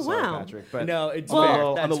sorry. Oh, I'm sorry, wow. Patrick. But No, it's on the fair. low,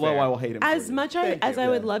 on That's the low, fair. I will hate him. As for you. much Thank as you. I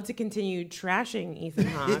would Yeah. love to continue trashing Ethan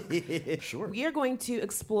Hawke, Sure. we are going to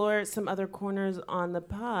explore some other corners on the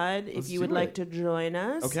pod if Let's you do would like it. to join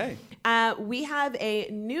us. Okay. We have a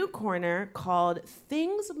new corner called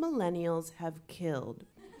Things Millennials Have Killed.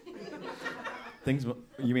 Things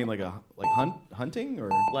you mean like hunting or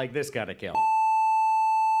Like this kind of kill.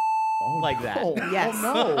 oh, Like that. no. Yes.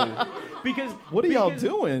 Oh, no. Because What are y'all because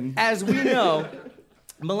doing? As we know,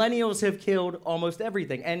 millennials have killed almost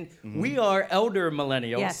everything, and we are elder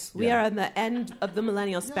millennials. Yes, we Yeah. are on the end of the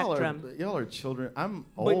millennial spectrum. Y'all are children. I'm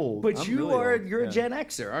But, old. but I'm you really are old. you're Yeah. a Gen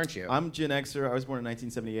Xer, aren't you? I'm Gen Xer. I was born in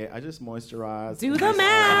 1978. I just moisturize. Do the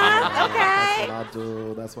math,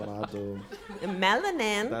 okay? That's what I do.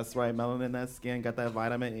 Melanin. That's right. Melanin in that skin. Got that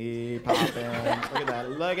vitamin E popping. Look at that.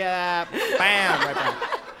 Look at that. Bam. Right back.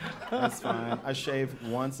 That's fine. I shave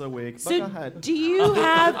once a week. But go So, ahead. do you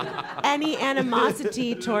have any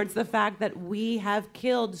animosity towards the fact that we have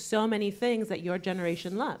killed so many things that your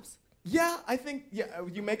generation loves? Yeah, I think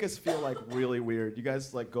you make us feel like really weird. You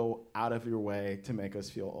guys like go out of your way to make us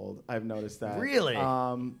feel old. I've noticed that. Really?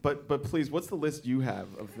 But please, what's the list you have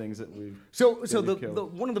of things that we've So that we've the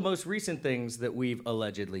killed? one of the most recent things that we've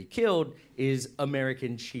allegedly killed is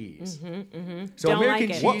American cheese. So Don't American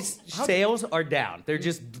like it. cheese sales are down. They're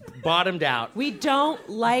just bottomed out. We don't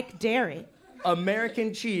like dairy.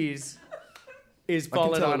 American cheese is I can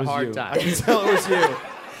falling tell it on was hard you. I times. can tell it was you.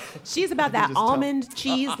 She's about that just tell. almond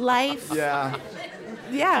cheese life. Yeah.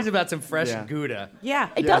 Yeah. She's about some fresh Yeah. Gouda. Yeah.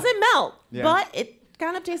 It Yeah. doesn't melt, Yeah. but it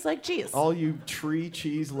kind of tastes like cheese. All you tree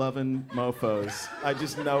cheese loving mofos. I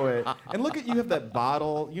just know it. And look at you have that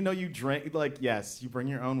bottle. You know you drink like yes, you bring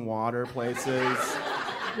your own water places.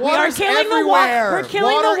 We are killing the water. We're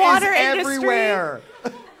killing the water is industry. everywhere.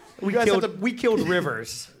 We You guys have to- we killed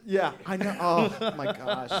rivers. Yeah, I know. Oh my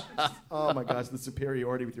gosh. Oh my gosh, the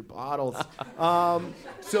superiority with your bottles.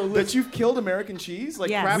 So that you've killed American cheese, like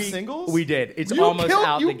Yes. craft We- singles. we did. It's You almost killed,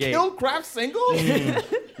 out you the gate. killed craft singles.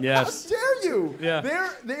 Yes. How dare you? Yeah.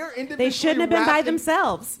 They're individually. They shouldn't have been by wrapped in-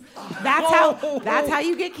 themselves. That's how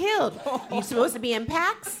you get killed. You're supposed to be in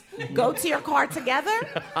packs. Go to your car together.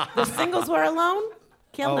 The singles were alone.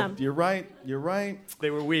 Kill Oh, them. you're right. You're right. They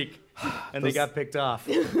were weak, and they got picked off.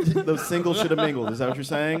 Those singles should have mingled. Is that what you're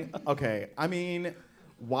saying? Okay. I mean,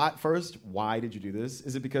 why did you do this?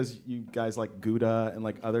 Is it because you guys like Gouda and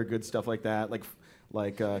like other good stuff like that, like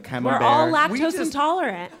Camembert? We're all We lactose just-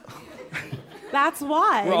 intolerant. That's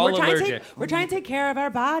why. We're all trying allergic. we're trying to take care of our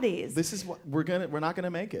bodies. This is what we're not gonna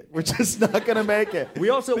make it. We're just not gonna make it. We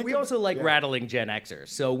also like yeah. rattling Gen Xers.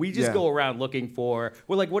 So we just Yeah. go around looking for.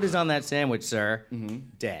 We're like, what is on that sandwich, sir?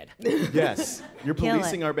 Dead. Yes, you're Kill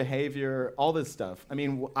policing it. our behavior, all this stuff. I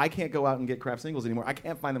mean, I can't go out and get craft singles anymore. I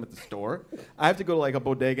can't find them at the store. I have to go to like a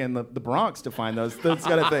bodega in the Bronx to find those kind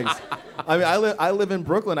of things. I mean, I live in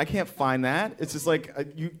Brooklyn. I can't find that. It's just like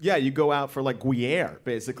you go out for like Gruyere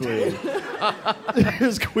basically.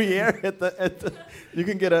 There's Gruyere at the. You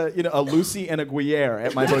can get a Lucy and a Gruyere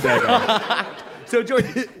at my bodega. So, George,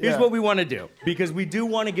 here's Yeah. what we want to do, because we do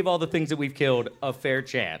want to give all the things that we've killed a fair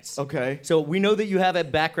chance. Okay. So we know that you have a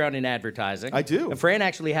background in advertising. I do. And Fran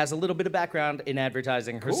actually has a little bit of background in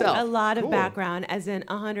advertising herself. a lot of Cool. background, as in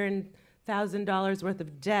 $100,000 worth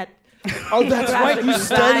of debt. Oh, that's right. You Graphic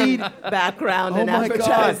studied. design background Oh in my God!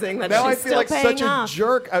 advertising. That Now I she's feel like still such paying a off.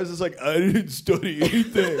 jerk. I was just like, I didn't study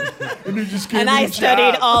anything, and you just gave And me I a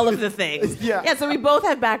studied job. all of the things. Yeah. Yeah, so we both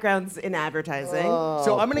have backgrounds in advertising.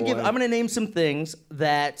 So I'm boy. gonna name some things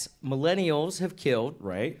that millennials have killed.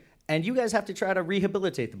 Right. And you guys have to try to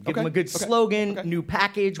rehabilitate them. Give Okay, them a good okay, slogan, okay. new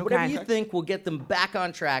package, whatever Okay. you think will get them back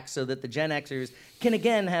on track so that the Gen Xers can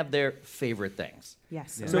again have their favorite things.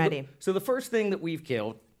 Yes, I'm So ready. so the first thing that we've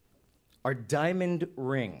killed are diamond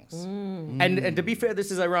rings. Mm. And to be fair,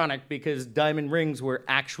 this is ironic because diamond rings were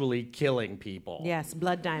actually killing people. Yes,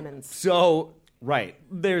 blood diamonds. So Right.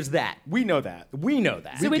 there's that. We know that. We know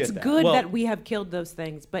that. So We it's get that. good Well- that we have killed those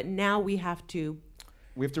things, but now we have to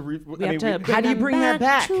We have to. How do you bring that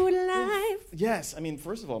back? to life? Yes, I mean,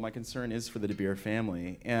 first of all, my concern is for the De Beer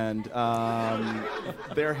family and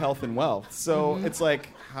their health and wealth. So it's like,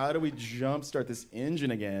 how do we jumpstart this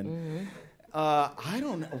engine again? I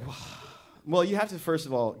don't know. Well, you have to first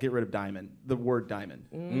of all get rid of diamond, the word diamond.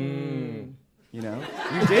 You know,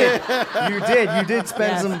 You did. You did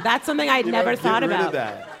spend Yes, some. that's something I'd never thought about.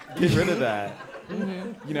 Get rid of that.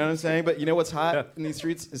 You know what I'm saying? But you know what's hot in these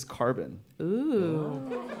streets is carbon.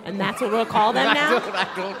 Ooh. And that's what we'll call them now? I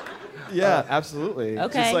don't. Yeah, absolutely.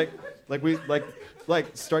 Okay. Just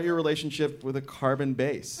like start your relationship with a carbon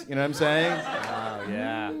base. You know what I'm saying? Oh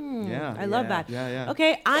yeah. Yeah. I love that. Yeah.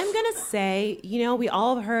 Okay, I'm going to say, we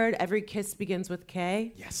all have heard every kiss begins with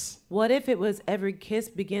K. Yes. What if it was every kiss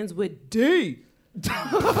begins with D?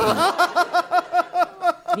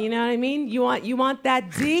 You know what I mean? You want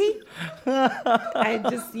that D? I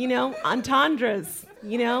just, entendres,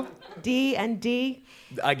 D and D.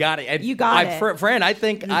 I got it. And You got it. Fran. I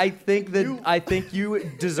think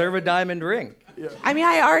you deserve a diamond ring. I mean,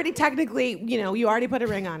 I already technically, you already put a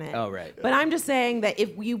ring on it. Oh, right. But I'm just saying that if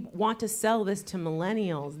you want to sell this to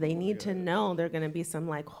millennials, they need to know they're going to be some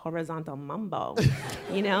like horizontal mumbo,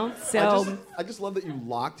 So I just love that you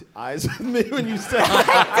locked eyes with me when you said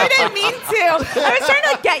I didn't mean to. I was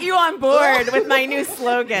trying to get you on board with my new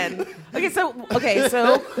slogan. Who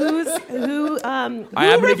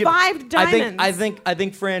revived diamonds? I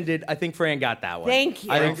think Fran did. I think Fran got that one. Thank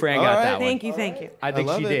you. I think Fran All got right. that one. Thank you. I think I she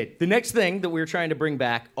love it. did. The next thing that we're trying to bring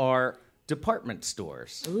back are department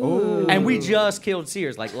stores. Ooh. And we just killed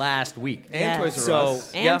Sears like last week. And Yes. Toys R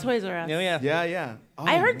Us. And yeah. Toys R Us. Yeah. Yeah. Oh,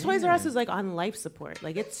 I heard Toys R man. Us is like on life support.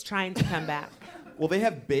 Like it's trying to come back. Well, they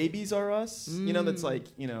have Babies R Us. That's like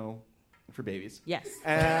for babies. Yes.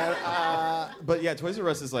 And but yeah, Toys R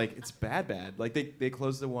Us is like it's bad. Like they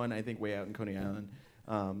closed the one I think way out in Coney Island.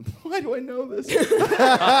 Why do I know this?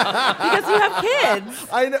 Because you have kids.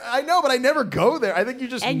 I know, but I never go there. I think you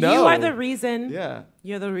just And know. you are the reason. Yeah,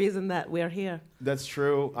 You're the reason that we're here. that's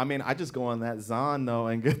true. I mean, I just go on that Zon though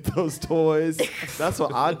and get those toys. That's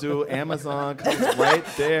what I do. Amazon comes right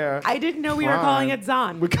there. I didn't know we were Prime. calling it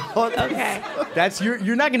Zon. We call it. Okay. That's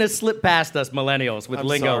you're not gonna slip past us millennials with I'm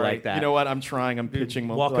lingo sorry. like that. You know what? I'm trying. I'm pitching.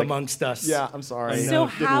 Walk amongst us. Yeah, I'm sorry. So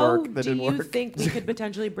Didn't how work. That do didn't you work. think we could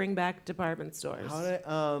potentially bring back department stores? How did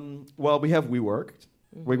well, we have WeWork.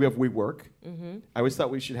 We have WeWork. I always thought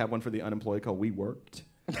we should have one for the unemployed called We Worked.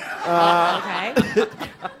 Okay.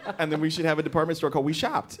 And then we should have a department store called We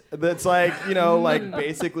Shopped. That's like, like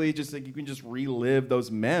basically just like you can just relive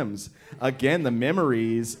those memes. Again, the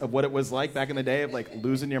memories of what it was like back in the day of like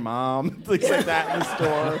losing your mom, things like that in the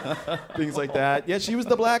store, things like that. Yeah, she was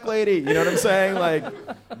the black lady. You know what I'm saying? Like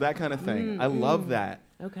that kind of thing. I love that.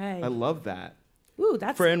 Okay. I love that. Ooh,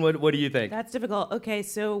 that's Fran, what do you think? That's difficult. Okay,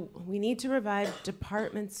 so we need to revive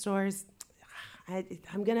department stores.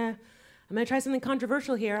 I'm gonna try something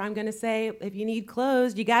controversial here. I'm gonna say if you need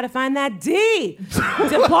clothes, you gotta find that D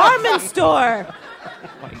department store. Oh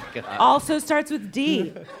my God. Also starts with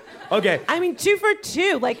D. Okay. I mean, 2 for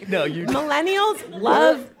 2. Like No, you- millennials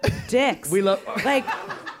love dicks. We love like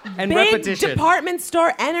and big repetition. department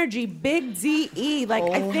store energy, big DE. Like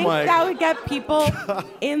I Oh think my that would get people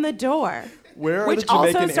in the door. Where are Which the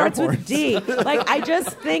also Jamaican starts airports? with D. Like I just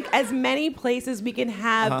think as many places we can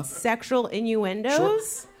have sexual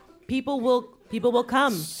innuendos, people will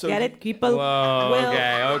come. So- Get it? People Whoa, will.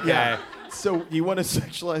 okay. Yeah. So you want to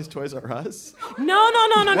sexualize Toys R Us? No.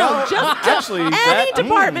 Well, Just actually, any that-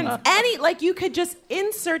 department, like you could just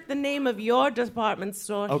insert the name of your department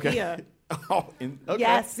store Okay. here. Okay.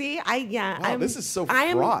 Yeah. See, Wow, this is so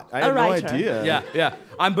I'm fraught. I a had no writer. idea. Yeah.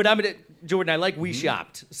 I'm gonna Jordan, I like We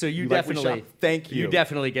Shopped. So you like We definitely Shopped. Thank you. You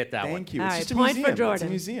definitely get that one. Thank you. All It's right, just a point for museum. It's a Jordan.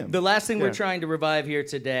 museum. The last thing Yeah. we're trying to revive here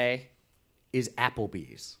today is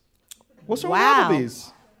Applebee's. What's wrong Wow. with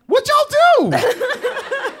Applebee's? What y'all do?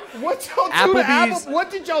 What y'all do to Applebee's-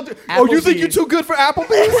 What did y'all do? Oh, you think Applebee's. you're too good for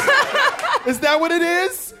Applebee's? Is that what it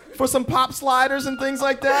is? For some pop sliders and things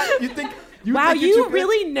like that? You think Wow, think you're you too good?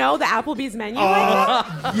 really know the Applebee's menu like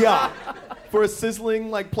that? Yeah. For a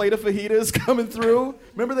sizzling like plate of fajitas coming through.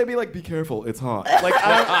 Remember they'd be like, "Be careful, it's hot." Like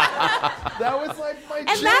that was like my And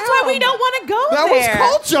that's why we don't want to go That there.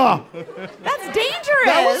 was culture. That's dangerous.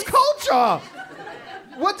 That was culture.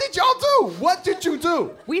 What did y'all do? What did you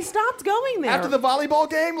do? We stopped going there. After the volleyball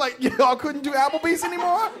game, like y'all couldn't do Applebee's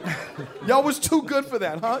anymore? Y'all was too good for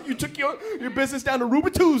that, huh? You took your business down to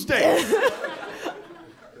Ruby Tuesday.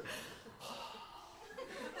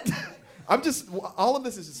 I'm just all of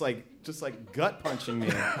this is just like gut punching me.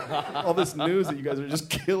 All this news that you guys are just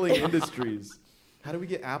killing industries. How do we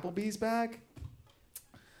get Applebee's back?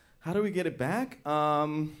 How do we get it back?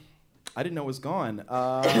 I didn't know it was gone.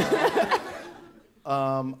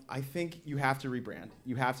 I think you have to rebrand.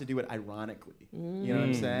 You have to do it ironically. You know what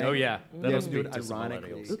I'm saying? Oh yeah, You that'll have to do speak it to some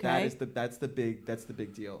ironically. millennials. Okay. That's the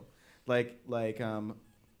big deal. Like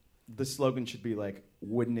the slogan should be like,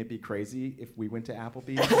 wouldn't it be crazy if we went to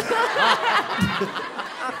Applebee's?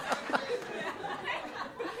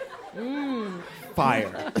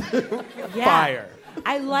 Fire. Yeah. Fire.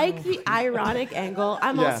 I like the ironic angle.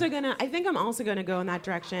 I Yeah. think I'm also gonna go in that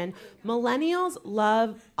direction. Millennials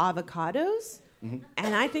love avocados, Mm-hmm.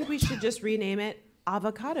 and I think we should just rename it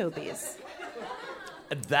Avocado Bees.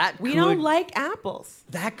 That We could, don't like apples.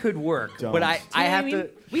 That could work, Don't. but I Do you know have what I mean?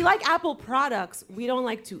 to. We like Apple products. We don't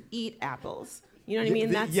like to eat apples. You know what I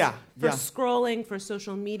mean? That's yeah, for yeah. scrolling, for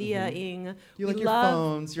social mediaing. You We like your love-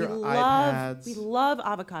 phones, your we iPads. We love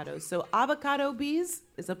avocados. So Avocado Bees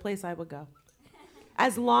is a place I would go.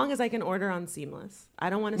 As long as I can order on Seamless. I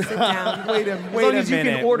don't want to sit down. Wait a As long as you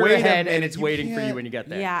can order wait a ahead and minute. it's You waiting for you can't- when you get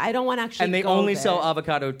there. Yeah, I don't want to actually And they go only there. sell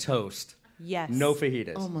avocado toast. Yes. No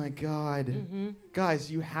fajitas. Oh my God. Mm-hmm. Guys,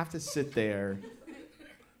 you have to sit there,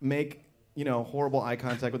 make, horrible eye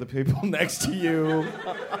contact with the people next to you,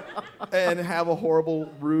 and have a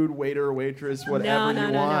horrible, rude waiter or waitress, whatever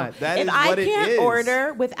you want. That if is I what it can't is.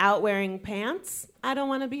 order without wearing pants, I don't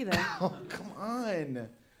want to be there. Oh, come on.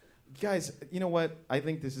 Guys, you know what? I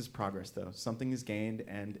think this is progress, though. Something is gained,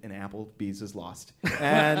 and an Applebee's is lost.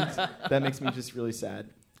 And that makes me just really sad.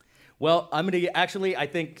 Well, I'm gonna actually. I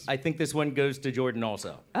think this one goes to Jordan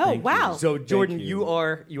also. Oh, Thank you. wow. So Jordan, you.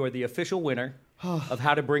 you are the official winner of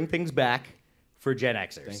how to bring things back for Gen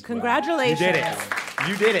Xers. you. Congratulations. You did it.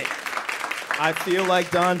 You did it. I feel like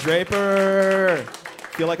Don Draper.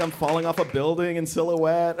 Feel like I'm falling off a building in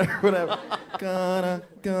silhouette or whatever. Gonna.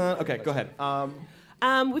 Okay, go ahead.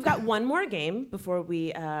 We've got one more game before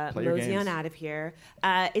we your mosey games. on out of here.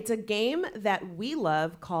 It's a game that we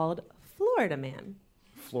love called Florida Man.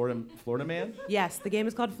 Florida man? Yes, the game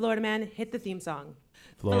is called Florida Man. Hit the theme song.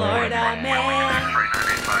 Florida Man.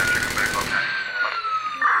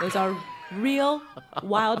 Those are real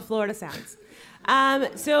wild Florida sounds.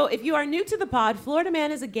 So if you are new to the pod, Florida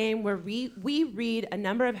Man is a game where we read a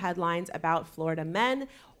number of headlines about Florida men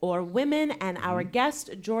or women, and our guest,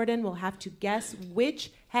 Jordan, will have to guess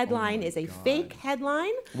which headline is a fake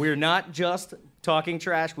headline. We're not just talking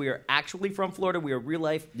trash. We are actually from Florida. We are real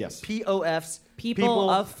life. Yes. POFs. People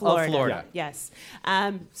of Florida. Florida. Yes.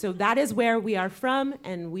 So that is where we are from,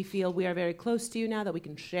 and we feel we are very close to you now that we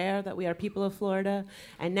can share that we are people of Florida.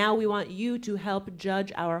 And now we want you to help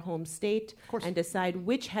judge our home state and decide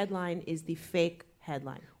which headline is the fake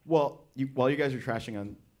headline. Well, while you guys are trashing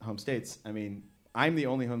on home states, I mean, I'm the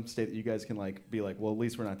only home state that you guys can be like, well, at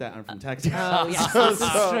least we're not that. I'm from Texas. Oh, yes, this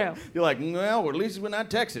is true. You're like, well, at least we're not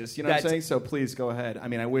Texas. You know what I'm That's- saying? So please go ahead. I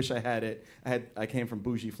mean, I wish I had it. I came from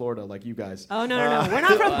bougie Florida like you guys. Oh, no. We're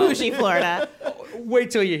not from bougie, Florida.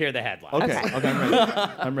 Wait till you hear the headline. Okay, I'm ready.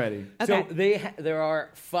 I'm ready. Okay. So there are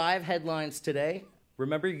 5 headlines today.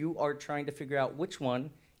 Remember, you are trying to figure out which one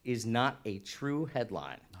is not a true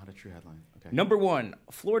headline. Not a true headline. Okay. Number 1,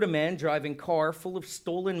 Florida man driving car full of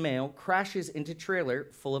stolen mail crashes into trailer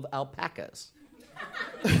full of alpacas.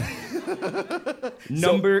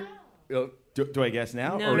 Number... Do I guess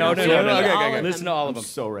now? No, Or no, just- no, Okay, no, okay, all okay, of okay. Listen to all of I'm them.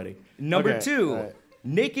 so ready. Number Okay, 2, all right.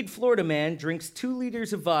 naked Florida man drinks 2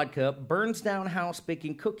 liters of vodka, burns down house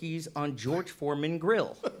baking cookies on George Foreman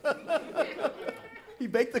grill. He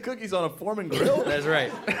baked the cookies on a Foreman grill? That's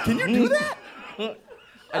right. Can you do that?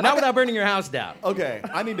 And not without burning your house down. Okay,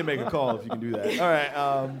 I need to make a call if you can do that. All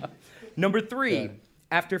right. Number 3, Yeah.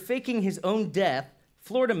 after faking his own death,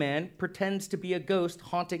 Florida man pretends to be a ghost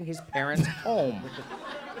haunting his parents' home.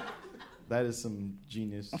 That is some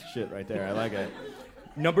genius shit right there. I like it.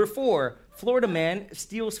 Number 4, Florida man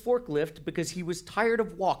steals forklift because he was tired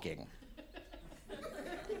of walking.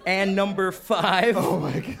 And number 5, Oh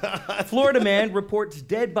my God. Florida man reports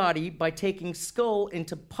dead body by taking skull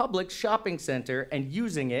into Publix shopping center and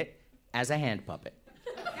using it as a hand puppet.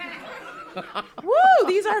 Woo!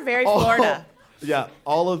 These are very Florida. Yeah,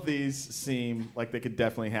 all of these seem like they could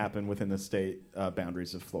definitely happen within the state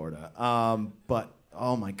boundaries of Florida. But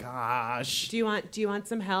oh my gosh. Do you want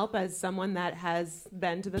some help as someone that has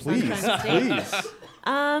been to the Please, Sunshine State?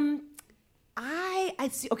 please. I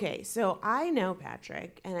see. Okay, so I know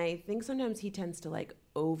Patrick, and I think sometimes he tends to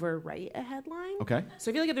overwrite a headline. Okay.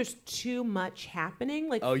 So I feel like if there's too much happening,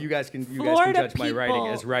 Oh, you guys can Florida judge my writing people-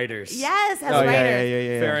 as writers. Yes, as Oh, yeah, writers.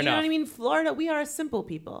 yeah. Fair You know enough. what I mean? Florida, we are simple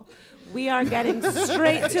people. We are getting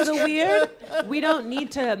straight to the weird. We don't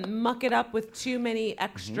need to muck it up with too many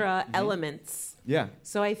extra elements. Yeah.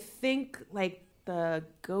 So I think the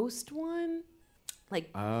ghost one. like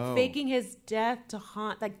Oh. faking his death to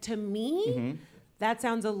haunt. Like to me, that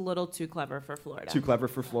sounds a little too clever for Florida. Too clever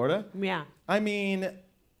for Florida? Yeah. I mean,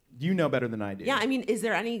 you know better than I do. Yeah, I mean, is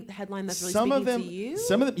there any headline that's really some speaking of them, to you?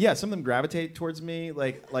 some of them gravitate towards me.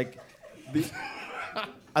 Like the,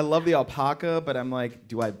 I love the alpaca, but I'm like,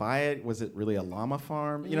 do I buy it? Was it really a llama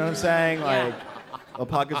farm? You know what I'm saying? Yeah. Like,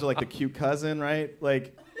 alpacas are like the cute cousin, right?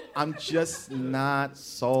 Like, I'm just not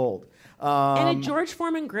sold. And a George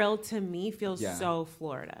Foreman grill to me feels Yeah. so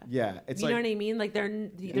Florida. Yeah, it's you like, know what I mean? Like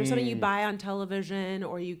there's something you buy on television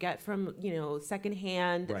or you get from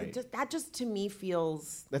secondhand. Right. That just to me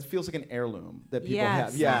feels that feels like an heirloom that people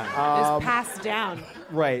yes, have. Yeah, is passed down.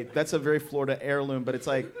 right. That's a very Florida heirloom, but it's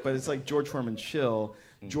like George Foreman chill.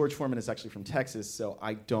 George Foreman is actually from Texas, so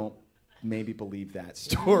I don't maybe believe that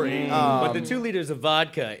story. But the 2 liters of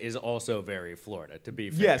vodka is also very Florida, to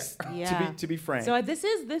be fair. Yes, Yeah. to be frank, So this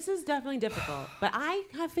is definitely difficult, but I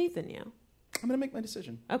have faith in you. I'm gonna make my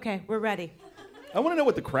decision. Okay, we're ready. I want to know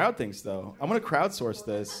what the crowd thinks, though. I want to crowdsource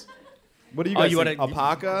this. What do you Oh, guys you think? wanna-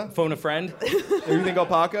 Alpaca? Phone a friend. Do you think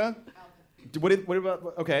alpaca? What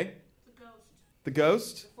about? Okay. The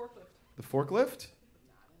ghost. The forklift.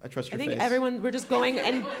 I trust your I think face. we're just going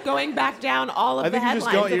back down all of I the think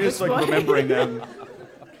you're headlines. just like remembering them.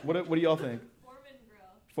 What do y'all think?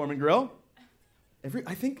 Foreman Grill.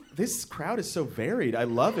 I think this crowd is so varied. I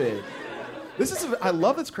love it. I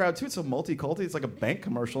love this crowd too. It's so multi-culti. It's like a bank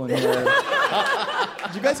commercial in here.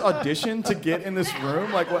 Did you guys audition to get in this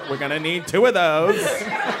room? Like, what? We're gonna need 2 of those.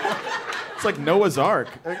 It's like Noah's Ark.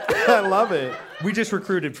 I love it. We just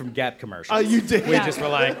recruited from Gap commercials. Oh, you did? We just were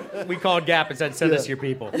like, we called Gap and said, send us your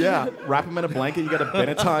people. Yeah, wrap them in a blanket. You got a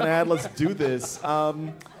Benetton ad. Let's do this. I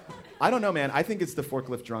don't know, man. I think it's the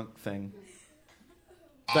forklift drunk thing.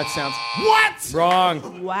 That sounds... What?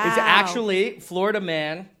 Wrong. Wow. It's actually Florida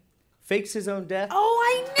man fakes his own death Oh,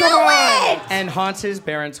 I knew it! and haunts his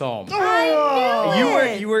parents' home. I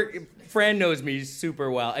knew You were. Fran knows me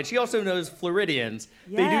super well, and she also knows Floridians.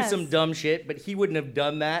 They do Yes. some dumb shit, but he wouldn't have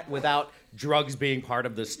done that without drugs being part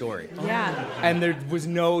of the story. Yeah. And there was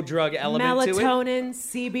no drug element to it. Melatonin,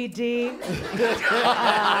 CBD,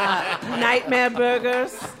 nightmare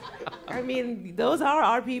burgers. I mean, those are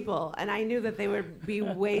our people, and I knew that they would be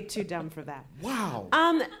way too dumb for that. Wow.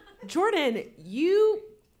 Jordan,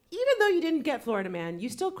 even though you didn't get Florida Man, you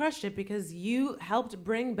still crushed it because you helped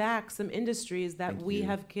bring back some industries that we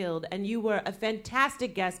have killed, and you were a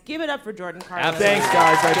fantastic guest. Give it up for Jordan Carlos. Thanks,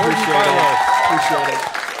 guys. I appreciate it.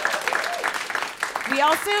 We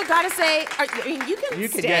also got to say, you can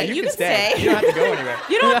stay. You can stay. You don't have to go anywhere.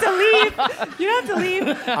 You don't have to leave. You don't have to leave.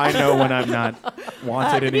 I know when I'm not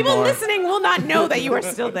wanted People anymore. listening will not know that you are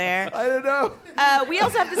still there. I don't know. We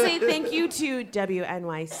also have to say thank you to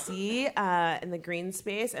WNYC in the green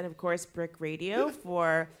space, and of course Brick Radio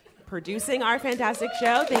for producing our fantastic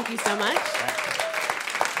show. Thank you so much.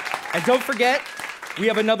 And don't forget, we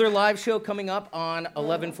have another live show coming up on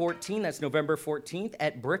 11/14. That's November 14th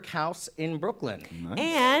at Brick House in Brooklyn.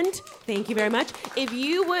 And thank you very much. If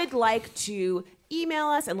you would like to email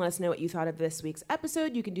us and let us know what you thought of this week's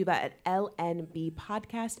episode, you can do that at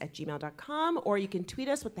lnbpodcast@gmail.com, or you can tweet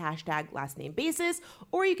us with the hashtag lastnamebasis,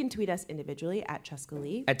 or you can tweet us individually at Cheska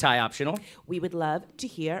Lee. At Thai Optional. We would love to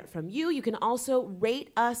hear from you. You can also rate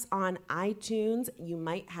us on iTunes. You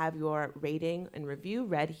might have your rating and review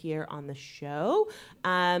read here on the show.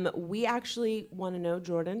 We actually want to know,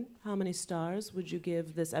 Jordan, how many stars would you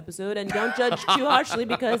give this episode? And don't judge too harshly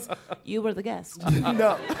because you were the guest.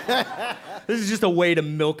 No. This is just a way to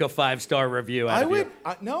milk a 5-star review out of you.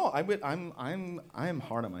 I'm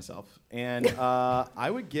hard on myself, and I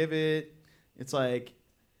would give it. It's like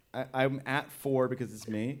I'm at 4 because it's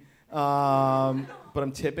me, but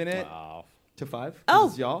I'm tipping it to 5. 'cause Oh,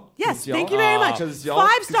 it's y'all. 'Cause yes, it's y'all. thank you very much. 'Cause it's y'all. 5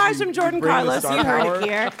 'Cause stars you- from Jordan you bring the Carlos. star You heard power. it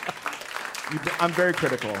here. I'm very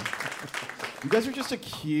critical. You guys are just a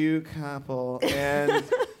cute couple, and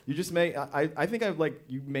you just make. I think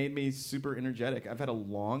you made me super energetic. I've had a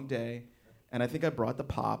long day, and I think I brought the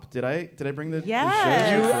pop. Did I bring the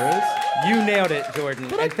Yes. the Chris? You nailed it,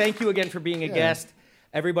 Jordan. And thank you again for being a guest.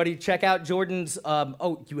 Everybody, check out Jordan's.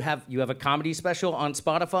 You have a comedy special on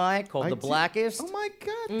Spotify called I The did- Blackest. Oh my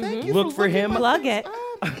God! Thank you. Look for looking him. my Plug things it. up.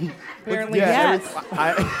 Apparently, Yes.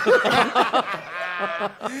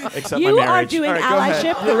 Except You my are marriage. doing All right, go ahead.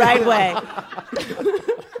 allyship the right way.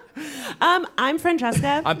 I'm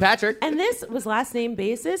Francesca. I'm Patrick. And this was Last Name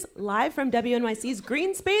Basis, live from WNYC's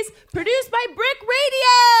Green Space, produced by Brick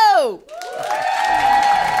Radio!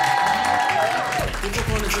 Different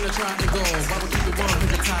corners in the triangle. Why we keep it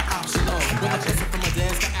 100 tie optional? With a person from my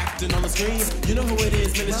desk acting on the screen. You know who it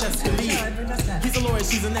is, man, it's Cheska Lee. He's a lawyer.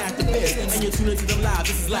 lawyer, she's an activist. And you're tuning to the live,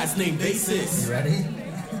 this is Last Name Basis. You ready?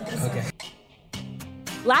 Okay.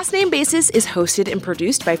 Last Name Basis is hosted and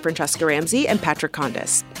produced by Francesca Ramsey and Patrick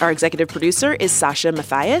Condis. Our executive producer is Sasha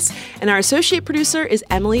Matthias, and our associate producer is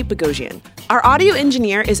Emily Bogosian. Our audio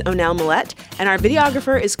engineer is Onel Millette, and our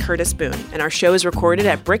videographer is Curtis Boone, and our show is recorded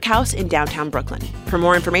at Brick House in downtown Brooklyn. For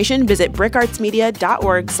more information, visit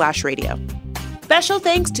brickartsmedia.org/radio. Special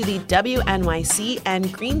thanks to the WNYC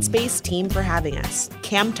and Green Space team for having us.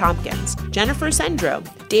 Cam Tompkins, Jennifer Sendro,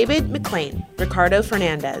 David McLean, Ricardo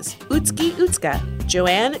Fernandez, Utski Utska,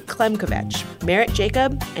 Joanne Klemkovich, Merritt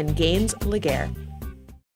Jacob, and Gaines Laguerre.